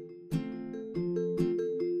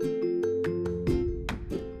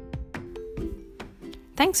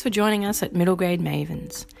 Thanks for joining us at Middle Grade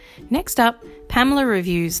Mavens. Next up, Pamela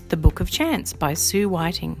reviews The Book of Chance by Sue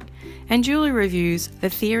Whiting, and Julie reviews The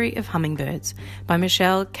Theory of Hummingbirds by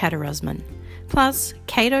Michelle Katerusman. Plus,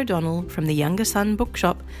 Kate O'Donnell from the Younger Son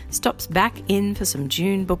Bookshop stops back in for some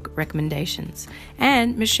June book recommendations,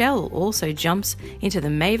 and Michelle also jumps into the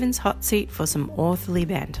Mavens hot seat for some authorly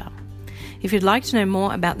banter. If you'd like to know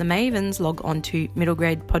more about the Mavens, log on to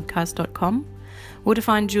middlegradepodcast.com, or to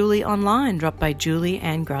find Julie online, drop by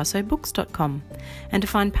julieandgrassobooks.com, and to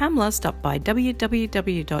find Pamela, stop by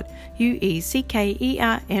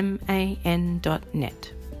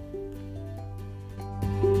www.ueckerman.net.